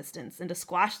that resistance and to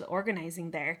squash the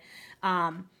organizing there.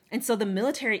 And so the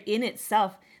military in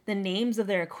itself, the names of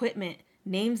their equipment,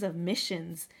 names of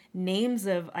missions, names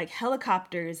of like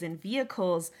helicopters and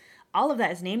vehicles, all of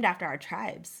that is named after our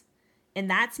tribes. And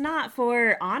that's not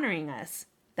for honoring us.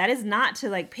 That is not to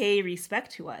like pay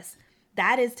respect to us.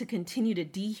 That is to continue to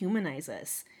dehumanize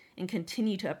us and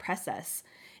continue to oppress us.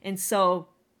 And so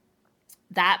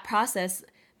that process,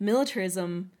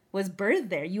 militarism was birthed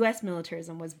there. U.S.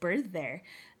 militarism was birthed there.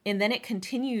 And then it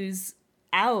continues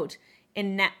out,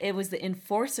 and it was the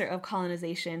enforcer of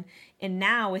colonization. And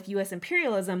now with U.S.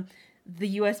 imperialism, the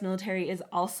U.S. military is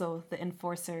also the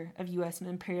enforcer of U.S.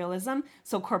 imperialism.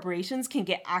 So corporations can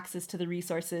get access to the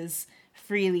resources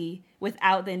freely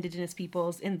without the indigenous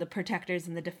peoples and the protectors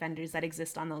and the defenders that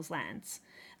exist on those lands.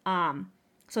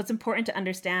 So it's important to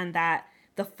understand that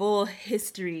the full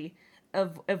history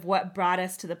of what brought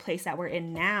us to the place that we're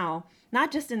in now,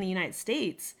 not just in the United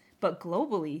States, but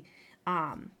globally,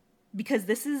 because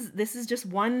this is just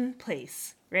one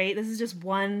place, right? This is just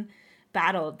one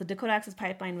battle. The Dakota Access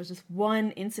Pipeline was just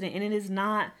one incident, and it is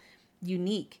not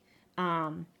unique.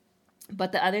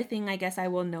 But the other thing I guess I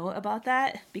will know about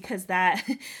that, because that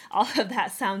all of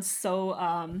that sounds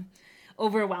so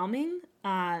overwhelming.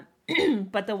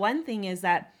 But the one thing is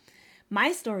that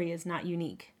my story is not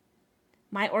unique.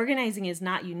 My organizing is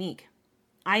not unique.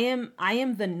 I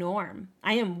am the norm.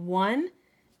 I am one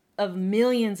of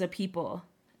millions of people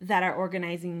that are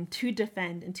organizing to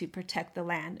defend and to protect the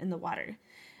land and the water.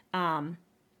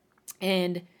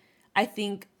 And I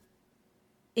think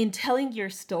in telling your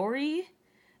story,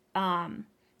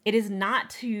 it is not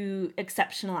to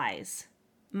exceptionalize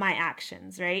my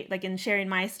actions, right? Like in sharing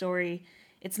my story,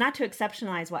 it's not to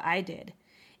exceptionalize what I did.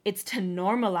 It's to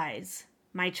normalize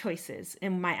my choices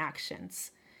and my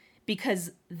actions,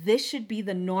 because this should be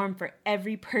the norm for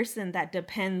every person that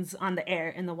depends on the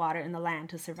air and the water and the land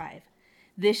to survive.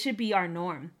 This should be our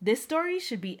norm. This story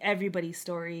should be everybody's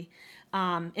story.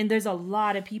 And there's a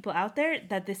lot of people out there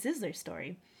that this is their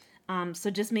story. So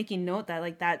just making note that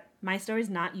like that, my story is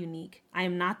not unique. I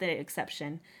am not the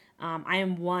exception. I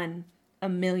am one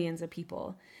of millions of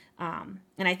people. And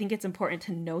I think it's important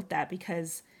to note that,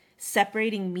 because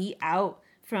separating me out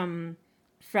from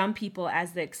people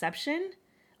as the exception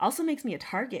also makes me a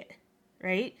target,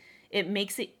 right? It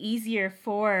makes it easier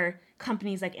for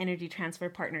companies like Energy Transfer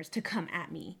Partners to come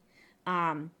at me.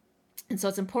 And so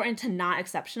it's important to not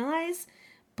exceptionalize,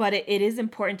 but it is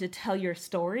important to tell your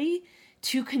story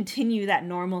to continue that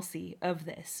normalcy of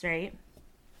this, right?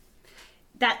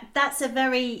 That's a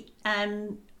very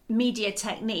media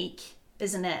technique,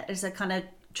 isn't it? It's a kind of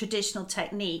traditional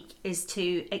technique, is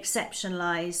to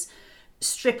exceptionalize,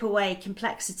 strip away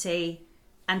complexity,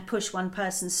 and push one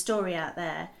person's story out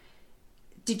there.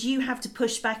 Did you have to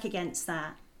push back against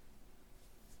that?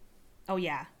 Oh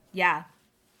yeah.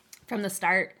 From the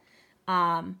start,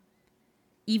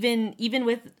 even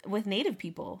with Native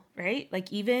people, right?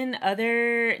 Like even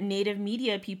other Native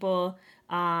media people,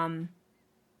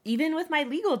 even with my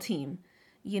legal team,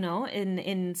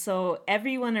 and so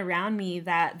everyone around me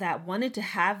that wanted to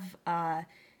have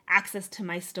access to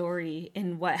my story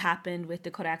and what happened with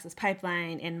Dakota Access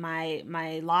Pipeline and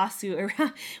my lawsuit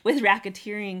around with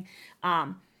racketeering,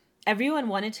 everyone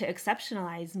wanted to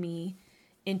exceptionalize me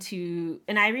into,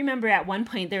 and I remember at one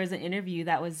point there was an interview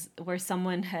that was where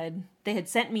someone had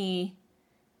sent me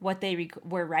what they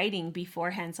were writing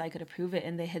beforehand so I could approve it,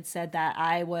 and they had said that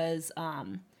I was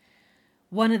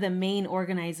one of the main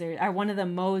organizers, or one of the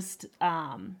most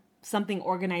something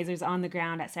organizers on the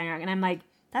ground at Standing Rock. And I'm like,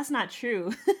 that's not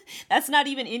true. That's not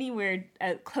even anywhere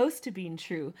close to being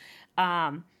true.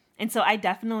 And so I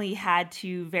definitely had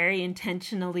to very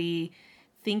intentionally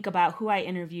think about who I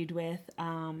interviewed with,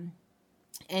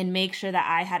 and make sure that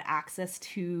I had access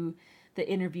to the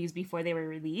interviews before they were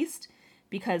released.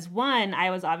 Because one, I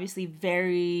was obviously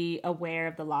very aware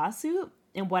of the lawsuit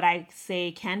and what I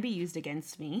say can be used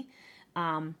against me.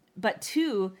 But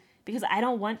two, because I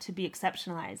don't want to be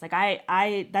exceptionalized. Like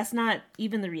I that's not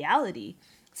even the reality.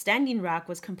 Standing Rock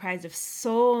was comprised of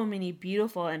so many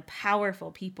beautiful and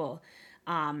powerful people,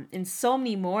 and so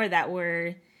many more that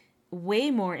were way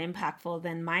more impactful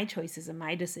than my choices and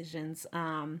my decisions.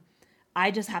 I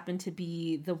just happened to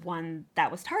be the one that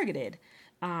was targeted.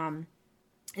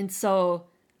 And so,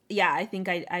 yeah, I think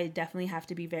I definitely have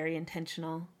to be very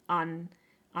intentional on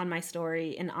my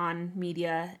story and on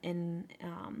media and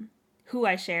who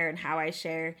I share and how I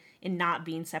share, and not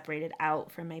being separated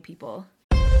out from my people.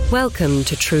 Welcome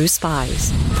to True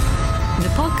Spies, the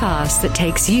podcast that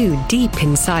takes you deep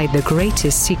inside the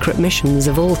greatest secret missions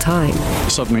of all time.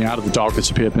 Suddenly, out of the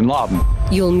darkness appeared Bin Laden.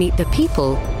 You'll meet the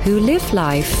people who live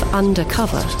life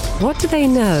undercover. What do they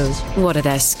know? What are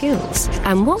their skills?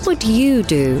 And what would you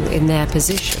do in their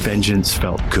position? Vengeance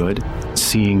felt good.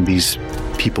 Seeing these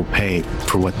people pay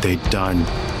for what they'd done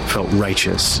felt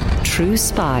righteous. True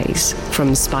Spies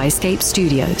from Spyscape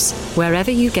Studios,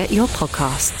 wherever you get your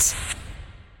podcasts.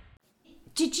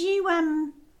 Did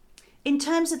you, in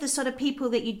terms of the sort of people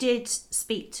that you did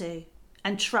speak to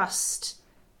and trust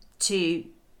to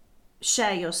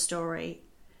share your story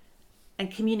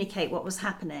and communicate what was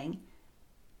happening,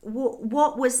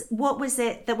 what was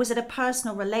it? That was it a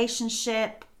personal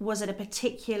relationship? Was it a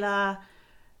particular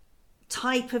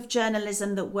type of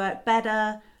journalism that worked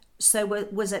better? So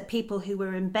was it people who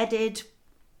were embedded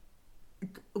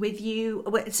with you?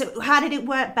 So how did it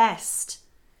work best?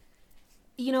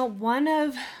 You know, one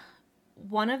of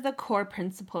the core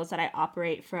principles that I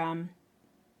operate from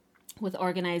with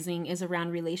organizing is around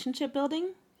relationship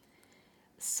building.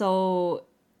 So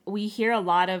we hear a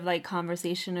lot of like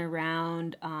conversation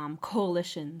around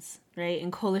coalitions, right?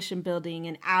 And coalition building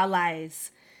and allies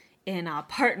and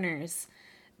partners.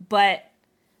 But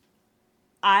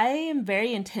I am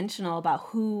very intentional about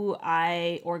who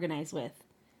I organize with.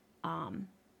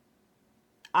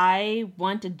 I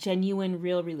want a genuine,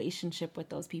 real relationship with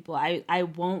those people. I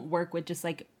won't work with just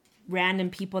like random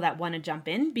people that want to jump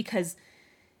in, because,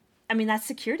 I mean, that's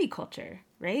security culture,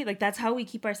 right? Like that's how we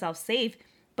keep ourselves safe.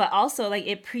 But also like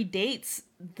it predates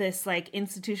this like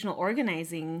institutional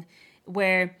organizing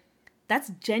where that's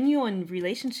genuine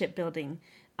relationship building.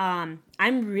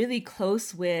 I'm really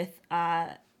close with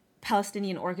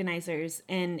Palestinian organizers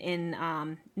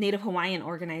and Native Hawaiian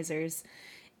organizers,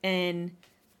 and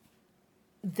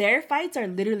their fights are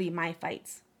literally my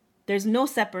fights. There's no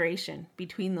separation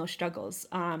between those struggles.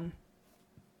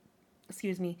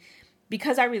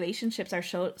 Because our relationships are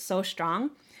so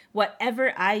strong,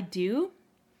 whatever I do,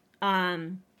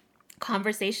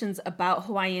 conversations about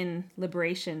Hawaiian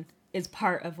liberation is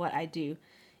part of what I do,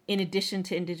 in addition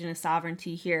to Indigenous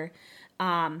sovereignty here.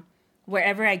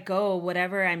 Wherever I go,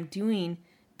 whatever I'm doing,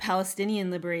 Palestinian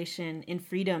liberation and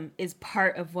freedom is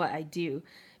part of what I do,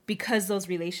 because those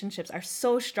relationships are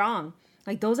so strong.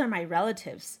 Like those are my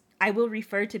relatives. I will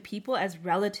refer to people as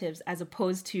relatives as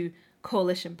opposed to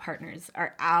coalition partners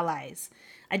or allies.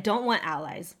 I don't want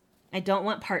allies. I don't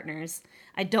want partners.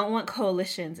 I don't want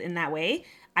coalitions in that way.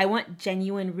 I want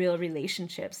genuine, real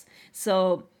relationships.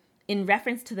 So in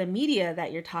reference to the media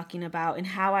that you're talking about and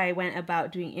how I went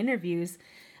about doing interviews,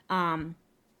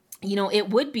 it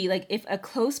would be like if a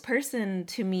close person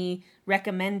to me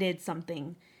recommended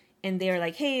something and they were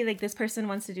like, hey, like this person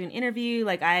wants to do an interview.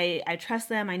 Like I trust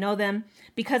them. I know them.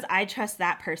 Because I trust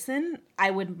that person, I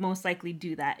would most likely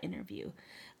do that interview.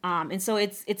 And so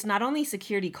it's not only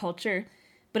security culture,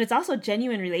 but it's also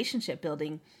genuine relationship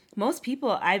building. Most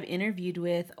people I've interviewed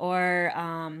with or,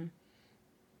 done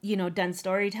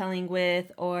storytelling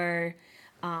with or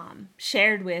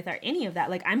shared with or any of that,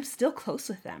 like I'm still close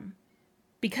with them.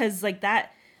 Because like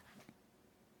that,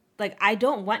 like I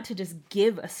don't want to just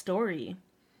give a story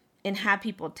and have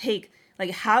people take,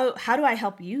 like, how do I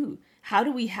help you? How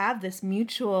do we have this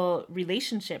mutual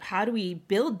relationship? How do we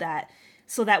build that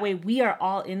So that way we are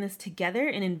all in this together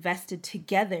and invested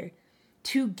together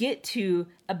to get to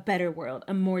a better world,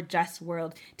 a more just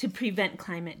world, to prevent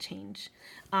climate change.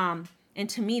 And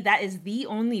to me, that is the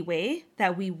only way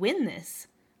that we win this,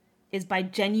 is by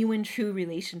genuine, true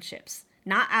relationships.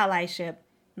 Not allyship,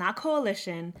 not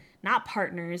coalition, not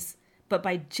partners, but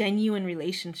by genuine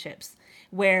relationships,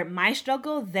 where my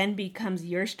struggle then becomes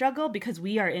your struggle because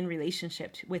we are in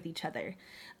relationship with each other.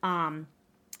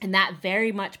 And that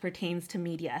very much pertains to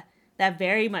media. That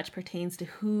very much pertains to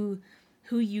who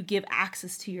you give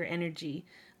access to your energy,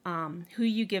 who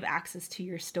you give access to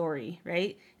your story,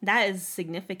 right? That is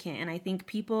significant. And I think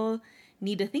people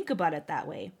need to think about it that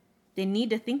way. They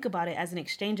need to think about it as an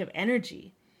exchange of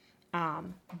energy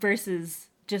versus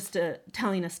just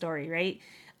telling a story, right?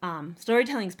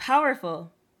 Storytelling is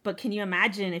powerful, but can you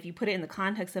imagine if you put it in the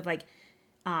context of like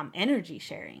energy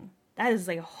sharing? That is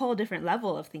like a whole different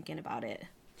level of thinking about it.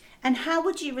 And how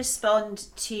would you respond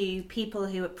to people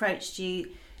who approached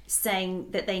you saying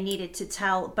that they needed to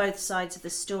tell both sides of the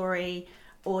story,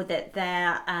 or that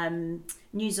their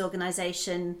news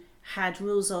organization had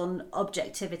rules on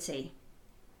objectivity?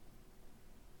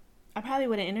 I probably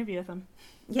wouldn't interview with them.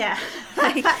 Yeah.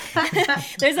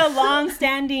 There's a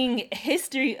long-standing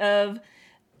history of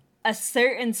a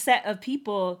certain set of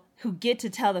people who get to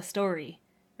tell the story,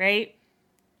 right?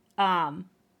 And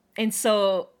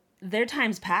so their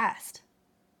time's passed.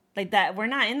 Like that, we're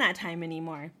not in that time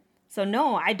anymore. So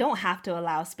no, I don't have to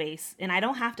allow space, and I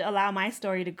don't have to allow my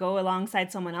story to go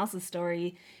alongside someone else's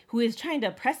story who is trying to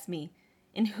oppress me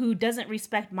and who doesn't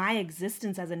respect my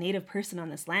existence as a Native person on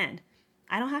this land.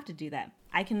 I don't have to do that.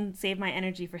 I can save my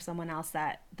energy for someone else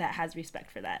that has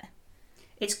respect for that.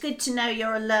 It's good to know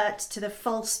you're alert to the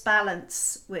false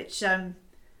balance, which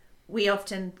we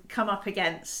often come up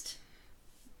against.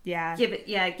 Yeah. Giving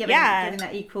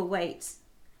that equal weight.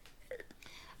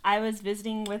 I was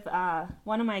visiting with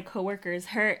one of my coworkers.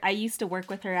 I used to work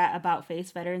with her at About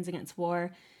Face, Veterans Against War.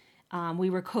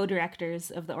 We were co-directors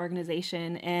of the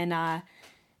organization, and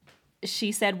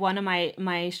she said one of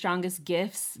my strongest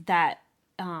gifts that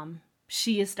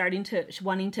she is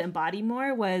wanting to embody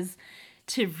more was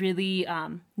to really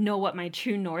know what my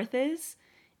true north is,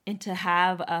 and to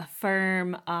have a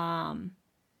firm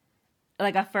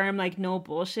no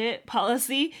bullshit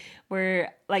policy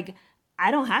where like I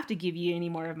don't have to give you any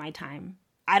more of my time.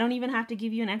 I don't even have to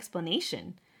give you an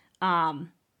explanation.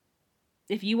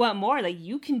 If you want more, like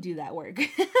you can do that work.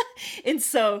 And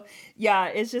so, yeah,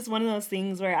 it's just one of those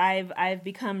things where I've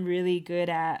become really good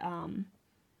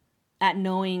at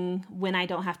knowing when I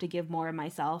don't have to give more of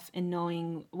myself, and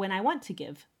knowing when I want to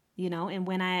give, and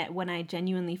when I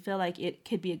genuinely feel like it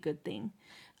could be a good thing.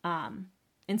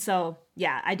 And so,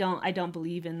 yeah, I don't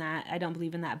believe in that. I don't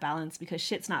believe in that balance, because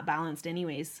shit's not balanced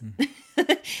anyways.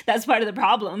 That's part of the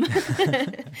problem.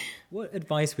 What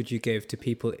advice would you give to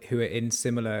people who are in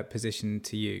similar position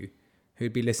to you, who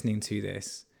would be listening to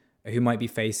this, who might be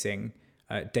facing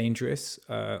dangerous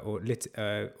or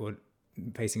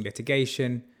facing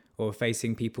litigation, or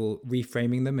facing people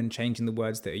reframing them and changing the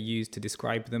words that are used to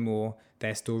describe them or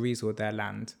their stories or their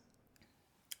land?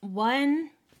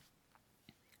 One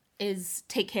is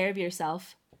take care of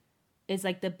yourself is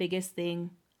like the biggest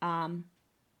thing.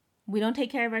 We don't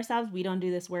take care of ourselves, we don't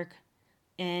do this work.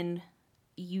 And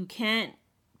you can't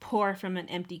pour from an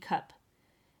empty cup.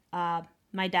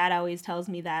 My dad always tells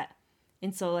me that.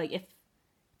 And so like if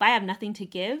I have nothing to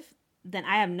give, then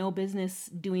I have no business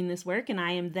doing this work, and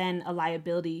I am then a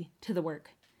liability to the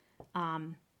work.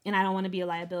 And I don't want to be a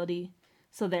liability.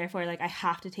 So therefore, like I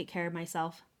have to take care of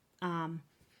myself.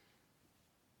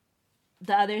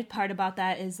 The other part about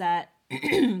that is that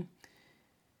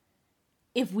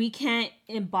if we can't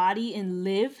embody and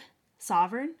live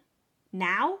sovereign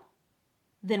now,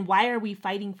 then why are we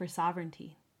fighting for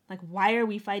sovereignty? Like, why are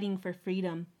we fighting for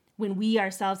freedom when we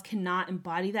ourselves cannot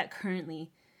embody that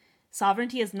currently?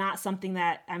 Sovereignty is not something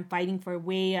that I'm fighting for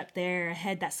way up there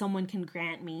ahead that someone can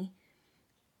grant me.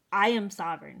 I am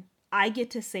sovereign. I get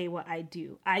to say what I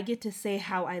do. I get to say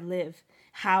how I live,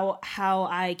 how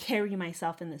I carry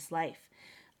myself in this life.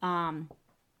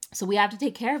 So we have to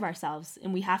take care of ourselves,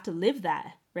 and we have to live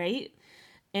that, right?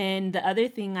 And the other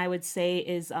thing I would say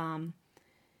is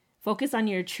focus on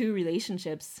your true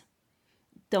relationships.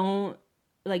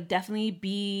 Definitely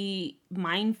be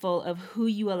mindful of who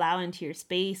you allow into your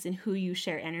space and who you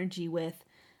share energy with.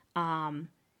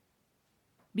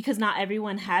 Because not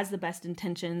everyone has the best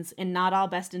intentions, and not all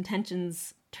best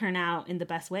intentions turn out in the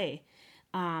best way.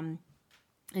 And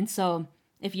so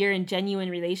if you're in genuine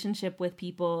relationship with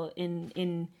people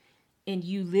and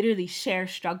you literally share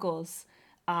struggles,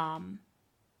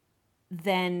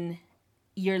 then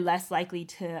you're less likely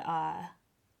to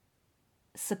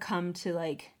succumb to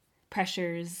like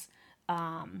pressures,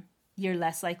 you're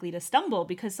less likely to stumble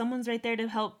because someone's right there to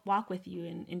help walk with you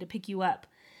and to pick you up.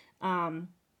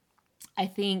 I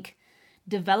think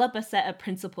develop a set of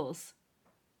principles,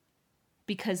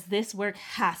 because this work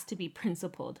has to be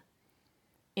principled,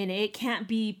 and it can't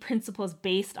be principles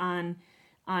based on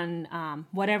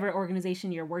whatever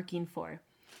organization you're working for.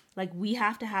 Like, we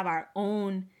have to have our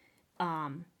own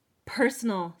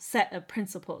personal set of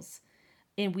principles,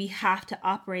 and we have to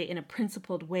operate in a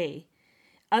principled way.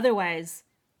 Otherwise,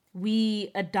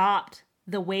 we adopt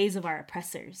the ways of our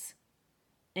oppressors.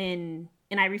 And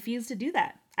I refuse to do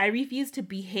that. I refuse to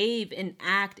behave and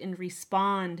act and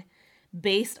respond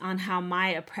based on how my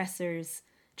oppressors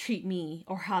treat me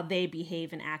or how they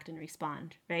behave and act and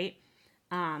respond, right?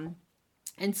 And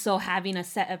so having a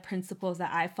set of principles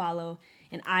that I follow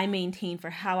and I maintain for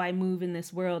how I move in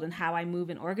this world and how I move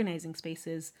in organizing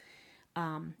spaces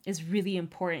is really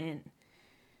important.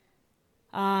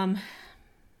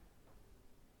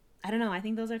 I don't know. I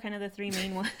think those are kind of the three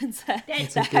main ones that I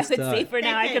would say for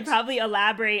now. I could probably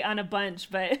elaborate on a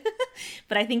bunch, but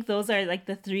I think those are like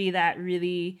the three that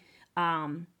really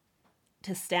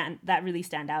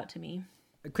stand out to me.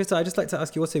 Crystal, I'd just like to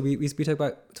ask you also, we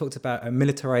talked about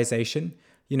militarization.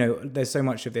 You know, there's so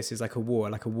much of this is like a war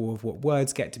of what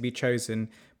words get to be chosen.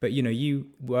 But, you know, you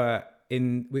were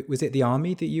was it the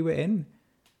army that you were in?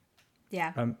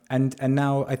 Yeah. And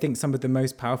now I think some of the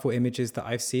most powerful images that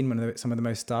I've seen, some of the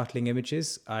most startling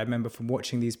images, I remember from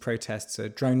watching these protests,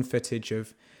 drone footage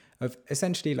of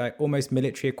essentially like almost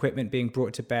military equipment being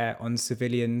brought to bear on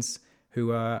civilians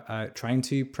who are trying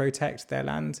to protect their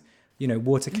land. You know,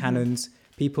 water cannons,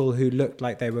 people who looked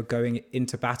like they were going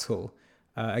into battle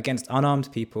against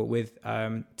unarmed people with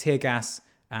tear gas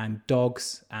and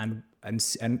dogs and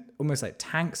almost like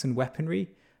tanks and weaponry.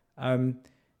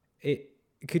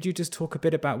 Could you just talk a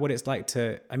bit about what it's like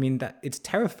that it's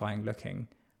terrifying looking.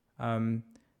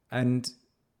 And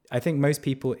I think most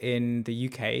people in the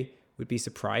UK would be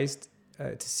surprised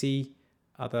to see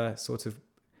other sort of,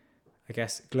 I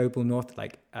guess, global north,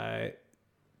 like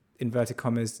inverted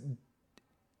commas,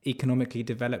 economically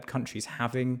developed countries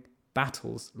having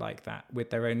battles like that with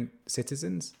their own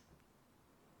citizens.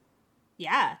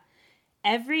 Yeah.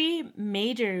 Every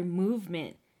major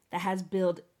movement that has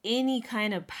built any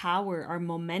kind of power or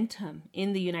momentum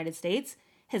in the United States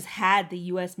has had the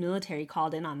U.S. military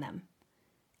called in on them.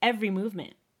 Every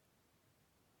movement.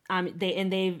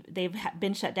 They've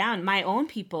been shut down. My own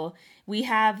people, we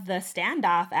have the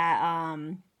standoff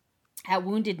at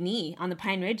Wounded Knee on the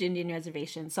Pine Ridge Indian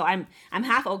Reservation. So I'm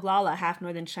half Oglala, half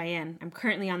Northern Cheyenne. I'm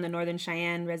currently on the Northern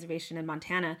Cheyenne Reservation in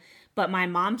Montana, but my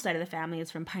mom's side of the family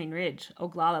is from Pine Ridge,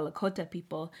 Oglala Lakota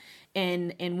people.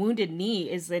 And Wounded Knee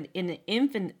is an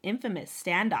infamous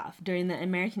standoff during the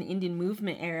American Indian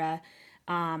Movement era.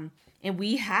 And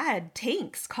we had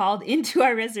tanks called into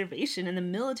our reservation, and the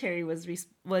military was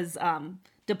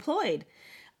deployed.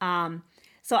 So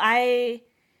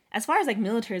as far as like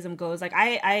militarism goes, like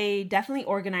I definitely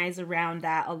organize around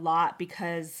that a lot,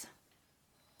 because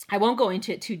I won't go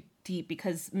into it too deep,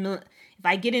 because if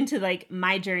I get into like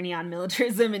my journey on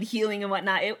militarism and healing and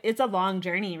whatnot, it's a long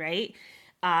journey, right?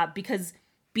 Because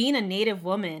being a Native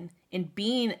woman and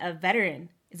being a veteran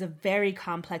is a very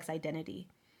complex identity.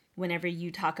 Whenever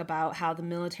you talk about how the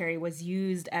military was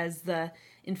used as the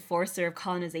enforcer of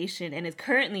colonization and is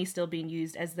currently still being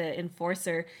used as the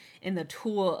enforcer and the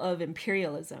tool of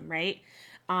imperialism, right?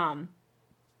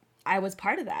 I was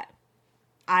part of that.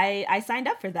 I signed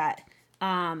up for that.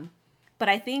 But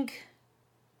I think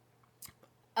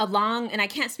and I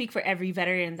can't speak for every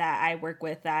veteran that I work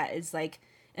with that is like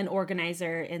an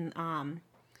organizer in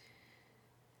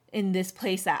this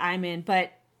place that I'm in,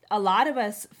 but a lot of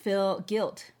us feel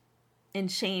guilt and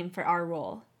shame for our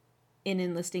role in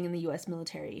enlisting in the U.S.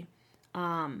 military.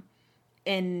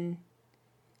 And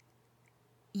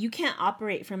you can't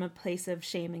operate from a place of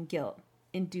shame and guilt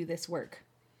and do this work.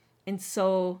 And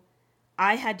so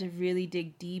I had to really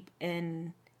dig deep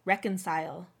and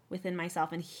reconcile within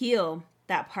myself and heal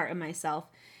that part of myself.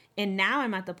 And now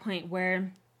I'm at the point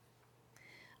where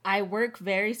I work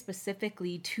very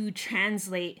specifically to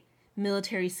translate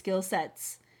military skill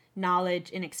sets, knowledge,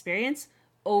 and experience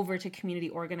over to community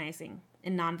organizing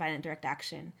and nonviolent direct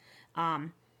action.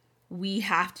 We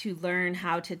have to learn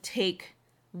how to take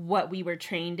what we were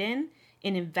trained in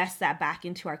and invest that back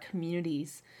into our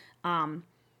communities. And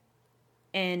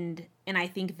I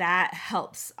think that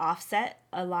helps offset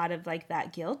a lot of like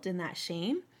that guilt and that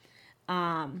shame.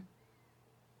 Yeah.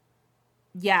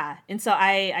 And so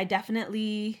I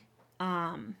definitely,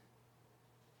 when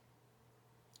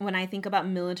I think about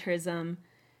militarism,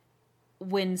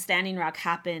 when Standing Rock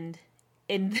happened,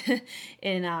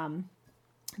 in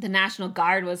the National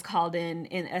Guard was called in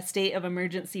a state of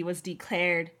emergency was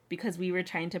declared because we were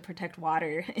trying to protect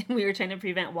water and we were trying to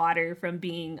prevent water from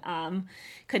being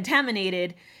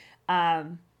contaminated.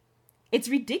 It's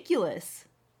ridiculous,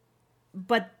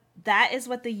 but that is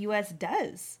what the U.S.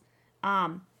 does.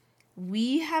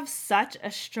 We have such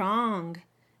a strong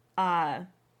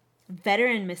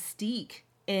veteran mystique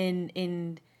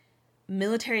in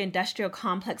military industrial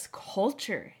complex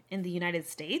culture in the United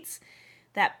States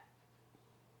that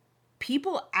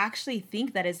people actually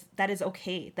think that is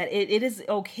okay, that it is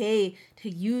okay to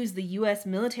use the U.S.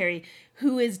 military,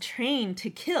 who is trained to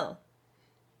kill,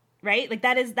 right? Like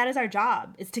that is our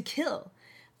job, is to kill,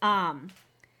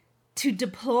 to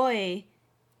deploy,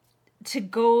 to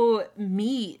go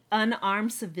meet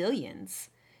unarmed civilians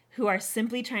who are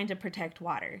simply trying to protect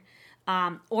water,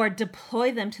 or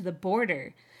deploy them to the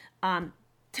border,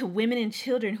 to women and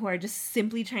children who are just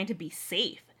simply trying to be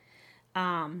safe.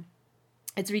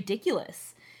 It's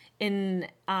ridiculous. And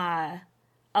a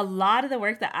lot of the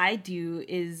work that I do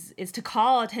is to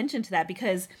call attention to that,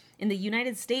 because in the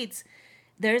United States,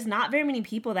 there's not very many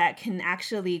people that can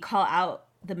actually call out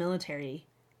the military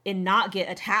and not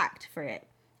get attacked for it,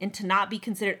 and to not be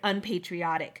considered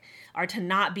unpatriotic, or to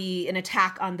not be an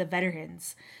attack on the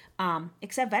veterans,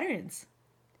 except veterans.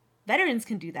 Veterans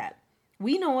can do that.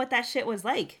 We know what that shit was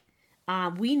like.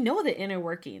 We know the inner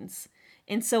workings.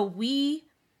 And so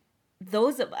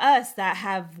those of us that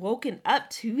have woken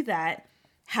up to that,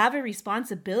 have a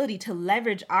responsibility to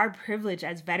leverage our privilege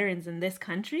as veterans in this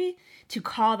country to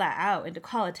call that out and to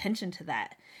call attention to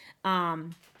that.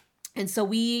 And so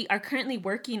we are currently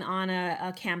working on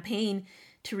a campaign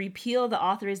to repeal the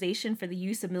authorization for the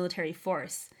use of military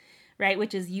force, right?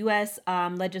 Which is U.S.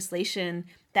 legislation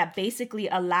that basically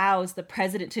allows the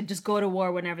president to just go to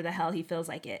war whenever the hell he feels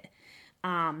like it.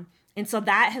 And so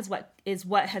that is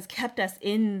what has kept us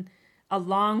in a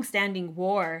long-standing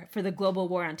war for the global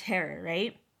war on terror,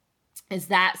 right? Is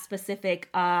that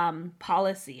specific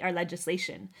policy or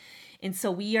legislation. And so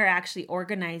we are actually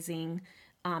organizing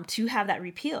to have that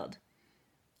repealed.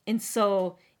 And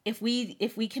so if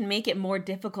we can make it more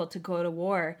difficult to go to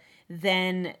war,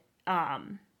 then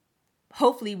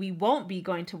hopefully we won't be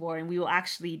going to war, and we will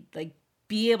actually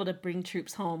be able to bring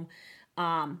troops home.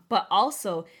 But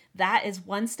also that is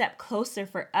one step closer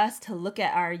for us to look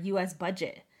at our U.S.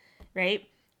 budget, right?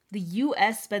 The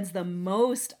U.S. spends the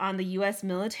most on the U.S.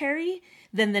 military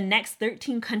than the next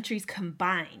 13 countries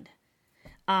combined.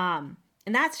 And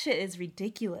that shit is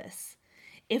ridiculous.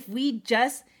 If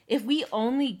we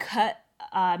only cut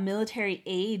military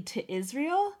aid to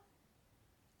Israel,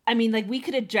 I mean, we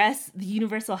could address the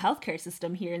universal healthcare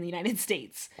system here in the United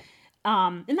States.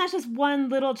 And that's just one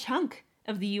little chunk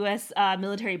of the U.S.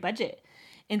 Military budget.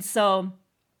 And so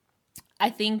I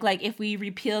think if we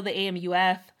repeal the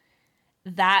AMUF,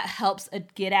 that helps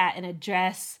get at and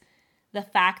address the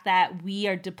fact that we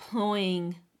are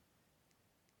deploying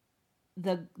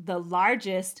the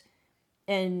largest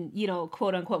and,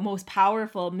 quote unquote, most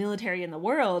powerful military in the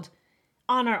world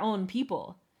on our own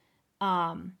people.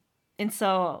 And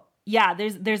so, yeah,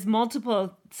 there's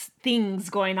multiple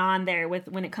things going on there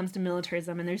when it comes to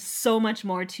militarism, and there's so much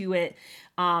more to it.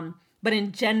 But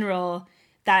in general,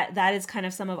 that is kind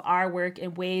of some of our work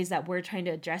and ways that we're trying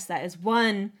to address that. Is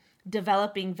one,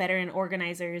 developing veteran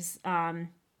organizers,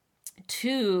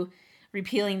 2,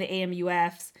 repealing the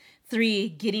AMUFs, 3,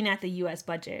 getting at the U.S.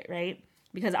 budget, right?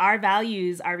 Because our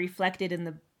values are reflected in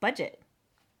the budget.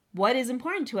 What is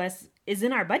important to us is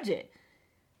in our budget.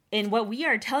 And what we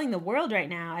are telling the world right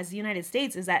now as the United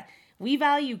States is that we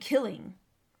value killing.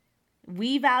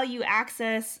 We value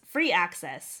free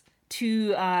access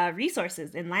to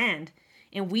resources and land.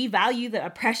 And we value the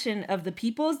oppression of the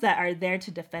peoples that are there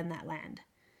to defend that land.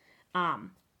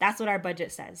 That's what our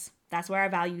budget says. That's where our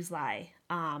values lie.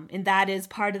 And that is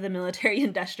part of the military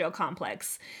industrial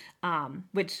complex,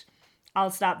 which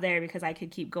I'll stop there because I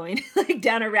could keep going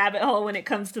down a rabbit hole when it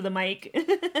comes to the mic.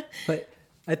 But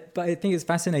I think it's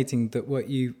fascinating that what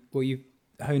you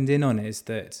honed in on is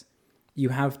that you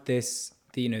have this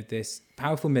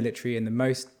powerful military in the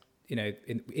most,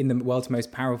 in the world's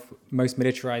most powerful, most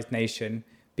militarized nation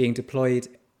being deployed,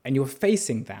 and you're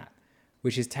facing that,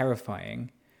 which is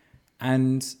terrifying.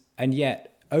 And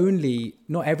yet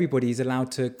not everybody is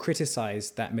allowed to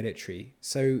criticize that military.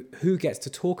 So who gets to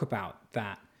talk about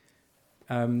that?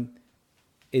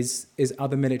 Is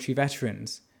other military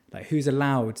veterans. Who's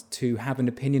allowed to have an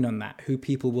opinion on that? Who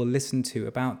people will listen to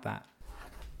about that?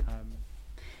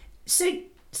 So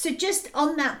just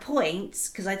on that point,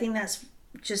 because I think that's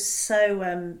just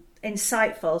so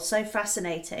insightful, so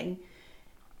fascinating.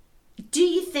 Do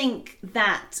you think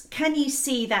that, can you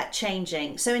see that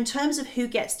changing? So in terms of who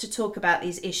gets to talk about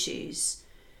these issues,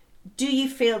 do you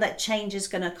feel that change is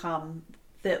going to come,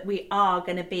 that we are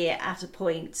going to be at a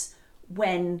point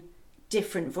when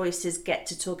different voices get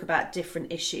to talk about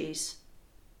different issues?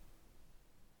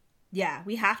 Yeah,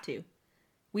 we have to.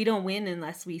 We don't win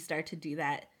unless we start to do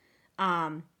that.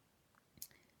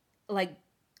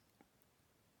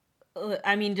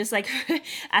 Just like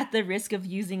at the risk of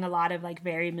using a lot of like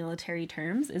very military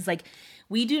terms, is like,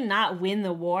 we do not win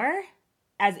the war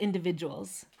as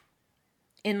individuals.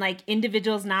 And like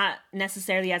individuals, not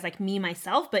necessarily as like me,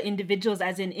 myself, but individuals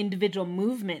as in individual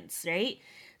movements, right?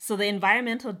 So the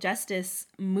environmental justice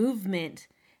movement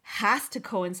has to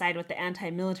coincide with the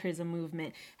anti-militarism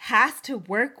movement, has to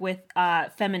work with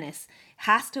feminists,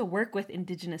 has to work with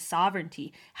indigenous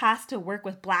sovereignty, has to work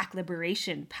with Black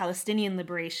liberation, Palestinian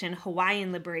liberation,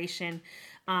 Hawaiian liberation.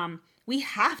 We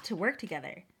have to work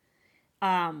together.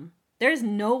 There's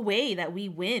no way that we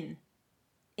win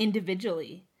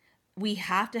individually. We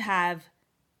have to have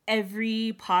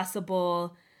every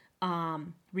possible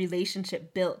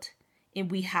relationship built,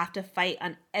 and we have to fight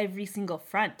on every single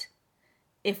front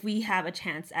if we have a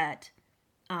chance at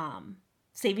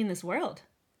saving this world.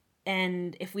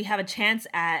 And if we have a chance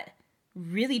at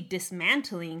really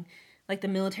dismantling like the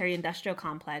military industrial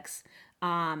complex, we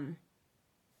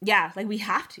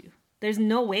have to. There's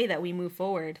no way that we move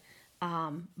forward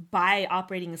by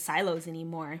operating in silos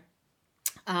anymore.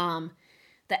 The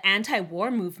anti-war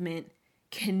movement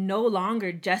can no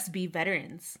longer just be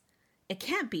veterans. It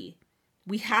can't be.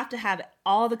 We have to have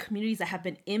all the communities that have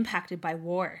been impacted by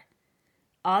war.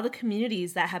 All the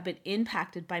communities that have been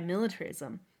impacted by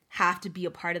militarism have to be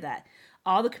a part of that.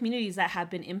 All the communities that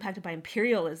have been impacted by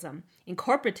imperialism and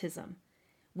corporatism,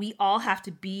 we all have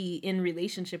to be in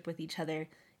relationship with each other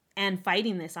and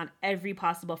fighting this on every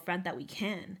possible front that we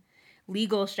can.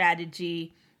 Legal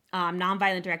strategy,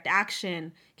 nonviolent direct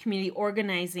action, community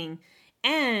organizing,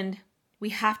 and we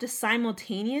have to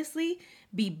simultaneously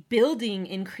be building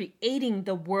and creating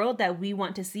the world that we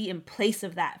want to see in place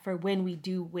of that for when we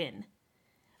do win.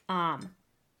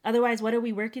 Otherwise, what are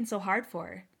we working so hard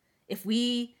for if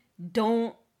we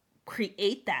don't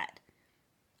create that?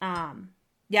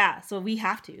 So we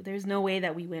have to. There's no way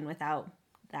that we win without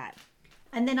that.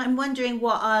 And then I'm wondering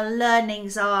what our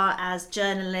learnings are as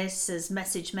journalists, as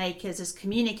message makers, as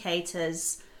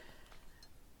communicators.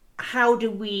 How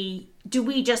do we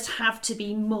just have to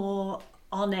be more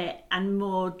on it and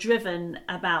more driven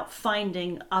about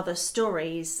finding other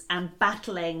stories and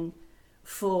battling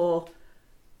for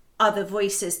other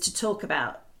voices to talk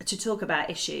about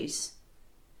issues?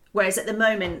 Whereas at the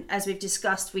moment, as we've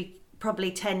discussed, we probably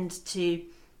tend to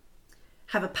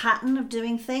have a pattern of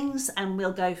doing things, and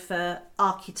we'll go for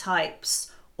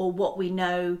archetypes or what we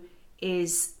know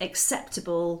is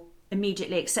acceptable,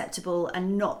 immediately acceptable,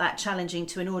 and not that challenging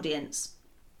to an audience.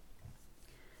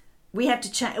 We have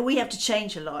to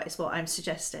change a lot, is what I'm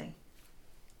suggesting.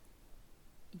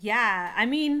 Yeah, I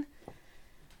mean,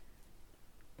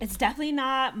 it's definitely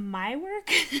not my work.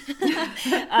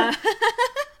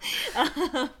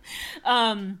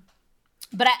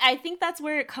 But I think that's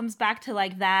where it comes back to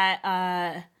like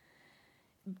that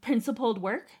principled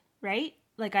work, right?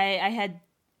 Like I had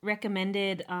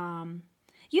recommended,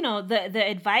 the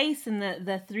advice and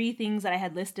the three things that I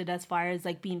had listed as far as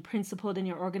like being principled in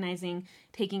your organizing,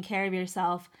 taking care of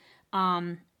yourself.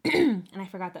 And I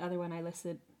forgot the other one I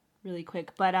listed really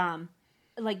quick, but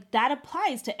like that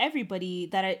applies to everybody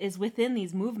that is within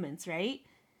these movements, right?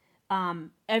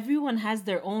 Everyone has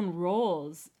their own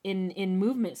roles in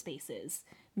movement spaces.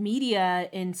 Media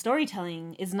and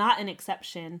storytelling is not an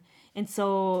exception. And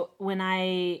so when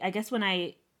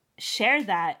I share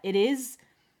that, it is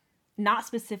not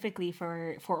specifically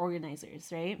for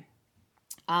organizers, right?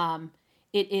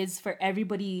 It is for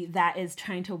everybody that is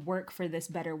trying to work for this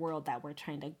better world that we're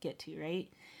trying to get to,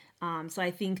 right? So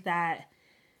I think that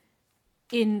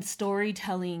in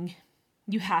storytelling,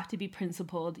 you have to be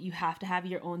principled. You have to have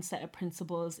your own set of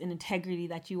principles and integrity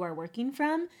that you are working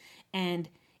from. And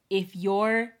if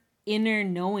your inner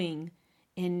knowing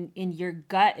in your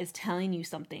gut is telling you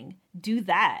something, do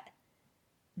that.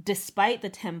 Despite the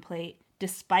template,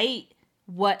 despite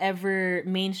whatever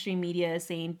mainstream media is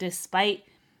saying, despite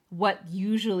what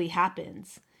usually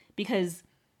happens. Because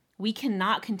we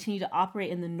cannot continue to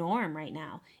operate in the norm right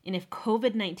now. And if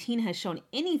COVID-19 has shown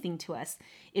anything to us,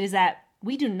 it is that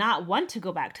we do not want to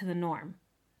go back to the norm.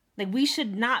 Like, we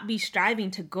should not be striving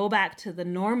to go back to the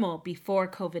normal before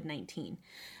COVID-19.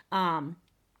 And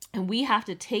we have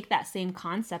to take that same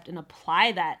concept and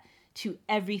apply that to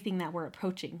everything that we're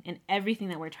approaching and everything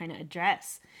that we're trying to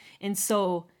address. And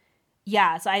so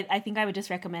yeah, so I think I would just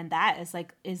recommend that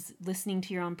is listening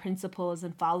to your own principles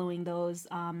and following those,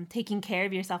 taking care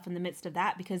of yourself in the midst of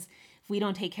that, because if we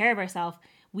don't take care of ourselves,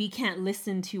 we can't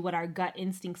listen to what our gut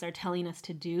instincts are telling us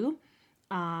to do.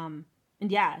 And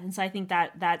so I think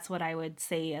that's what I would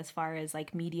say as far as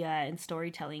like media and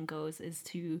storytelling goes, is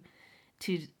to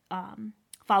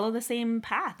follow the same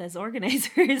path as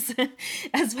organizers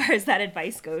as far as that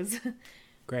advice goes.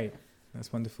 Great.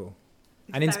 That's wonderful.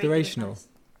 And inspirational.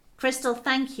 Crystal,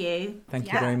 thank you.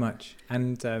 Thank you very much.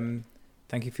 And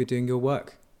thank you for doing your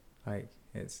work. Like,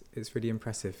 it's really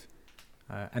impressive.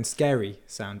 And scary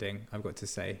sounding, I've got to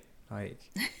say. Like,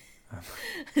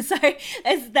 sorry,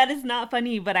 that is not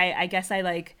funny, but I guess I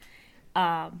like,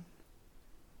 I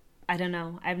don't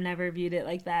know. I've never viewed it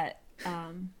like that.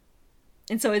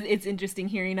 And so it's interesting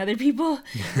hearing other people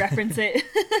reference it.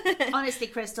 Honestly,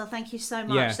 Crystal, thank you so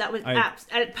much. Yeah, That was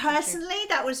personally,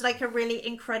 that was like a really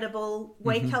incredible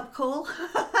wake-up call.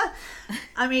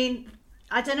 I mean,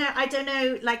 I don't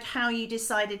know like how you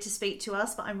decided to speak to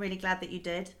us, but I'm really glad that you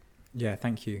did. Yeah,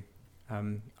 thank you.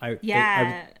 I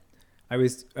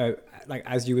was like,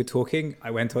 as you were talking,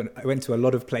 I went to a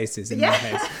lot of places in my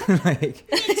head.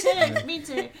 Like, Me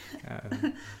too.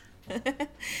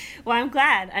 Well, I'm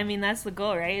glad. I mean, that's the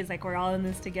goal, right? It's like we're all in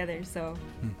this together, so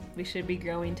we should be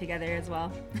growing together as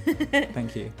well.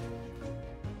 Thank you.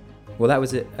 Well, that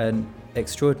was an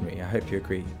extraordinary, I hope you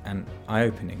agree, an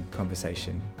eye-opening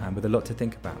conversation with a lot to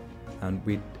think about. And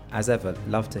we'd, as ever,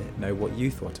 love to know what you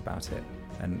thought about it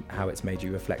and how it's made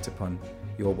you reflect upon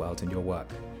your world and your work.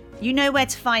 You know where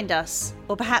to find us,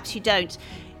 or perhaps you don't.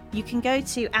 You can go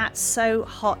to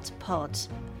 @SoHotPod,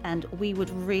 and we would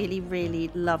really, really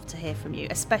love to hear from you,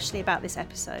 especially about this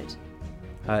episode.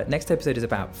 Next episode is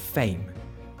about fame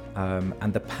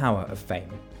and the power of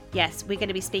fame. Yes, we're going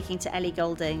to be speaking to Ellie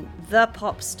Goulding, the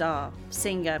pop star,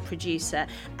 singer, producer,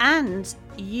 and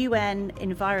UN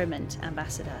Environment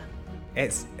Ambassador.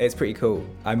 It's pretty cool.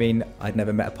 I mean, I'd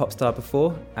never met a pop star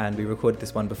before, and we recorded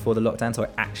this one before the lockdown, so I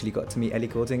actually got to meet Ellie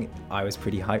Goulding. I was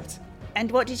pretty hyped. And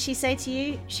what did she say to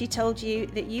you? She told you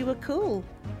that you were cool.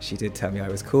 She did tell me I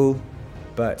was cool,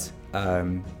 but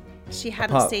she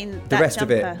hadn't seen that the rest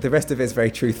jumper. The rest of it is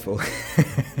very truthful.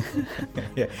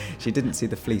 Yeah, she didn't see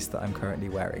the fleece that I'm currently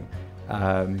wearing.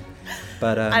 And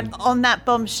on that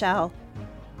bombshell,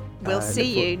 we'll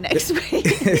see you next week.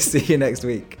 See you next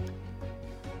week.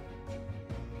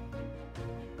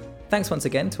 Thanks once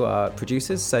again to our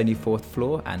producers, Sony Fourth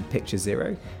Floor and Picture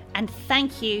Zero. And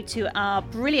thank you to our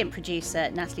brilliant producer,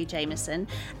 Natalie Jameson,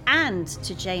 and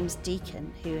to James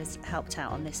Deacon, who has helped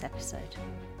out on this episode.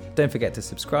 Don't forget to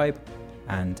subscribe,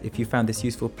 and if you found this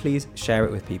useful, please share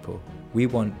it with people. We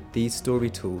want these story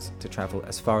tools to travel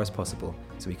as far as possible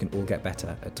so we can all get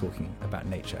better at talking about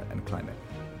nature and climate.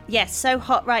 Yes, so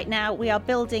hot right now. We are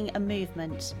building a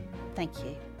movement. Thank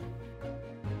you.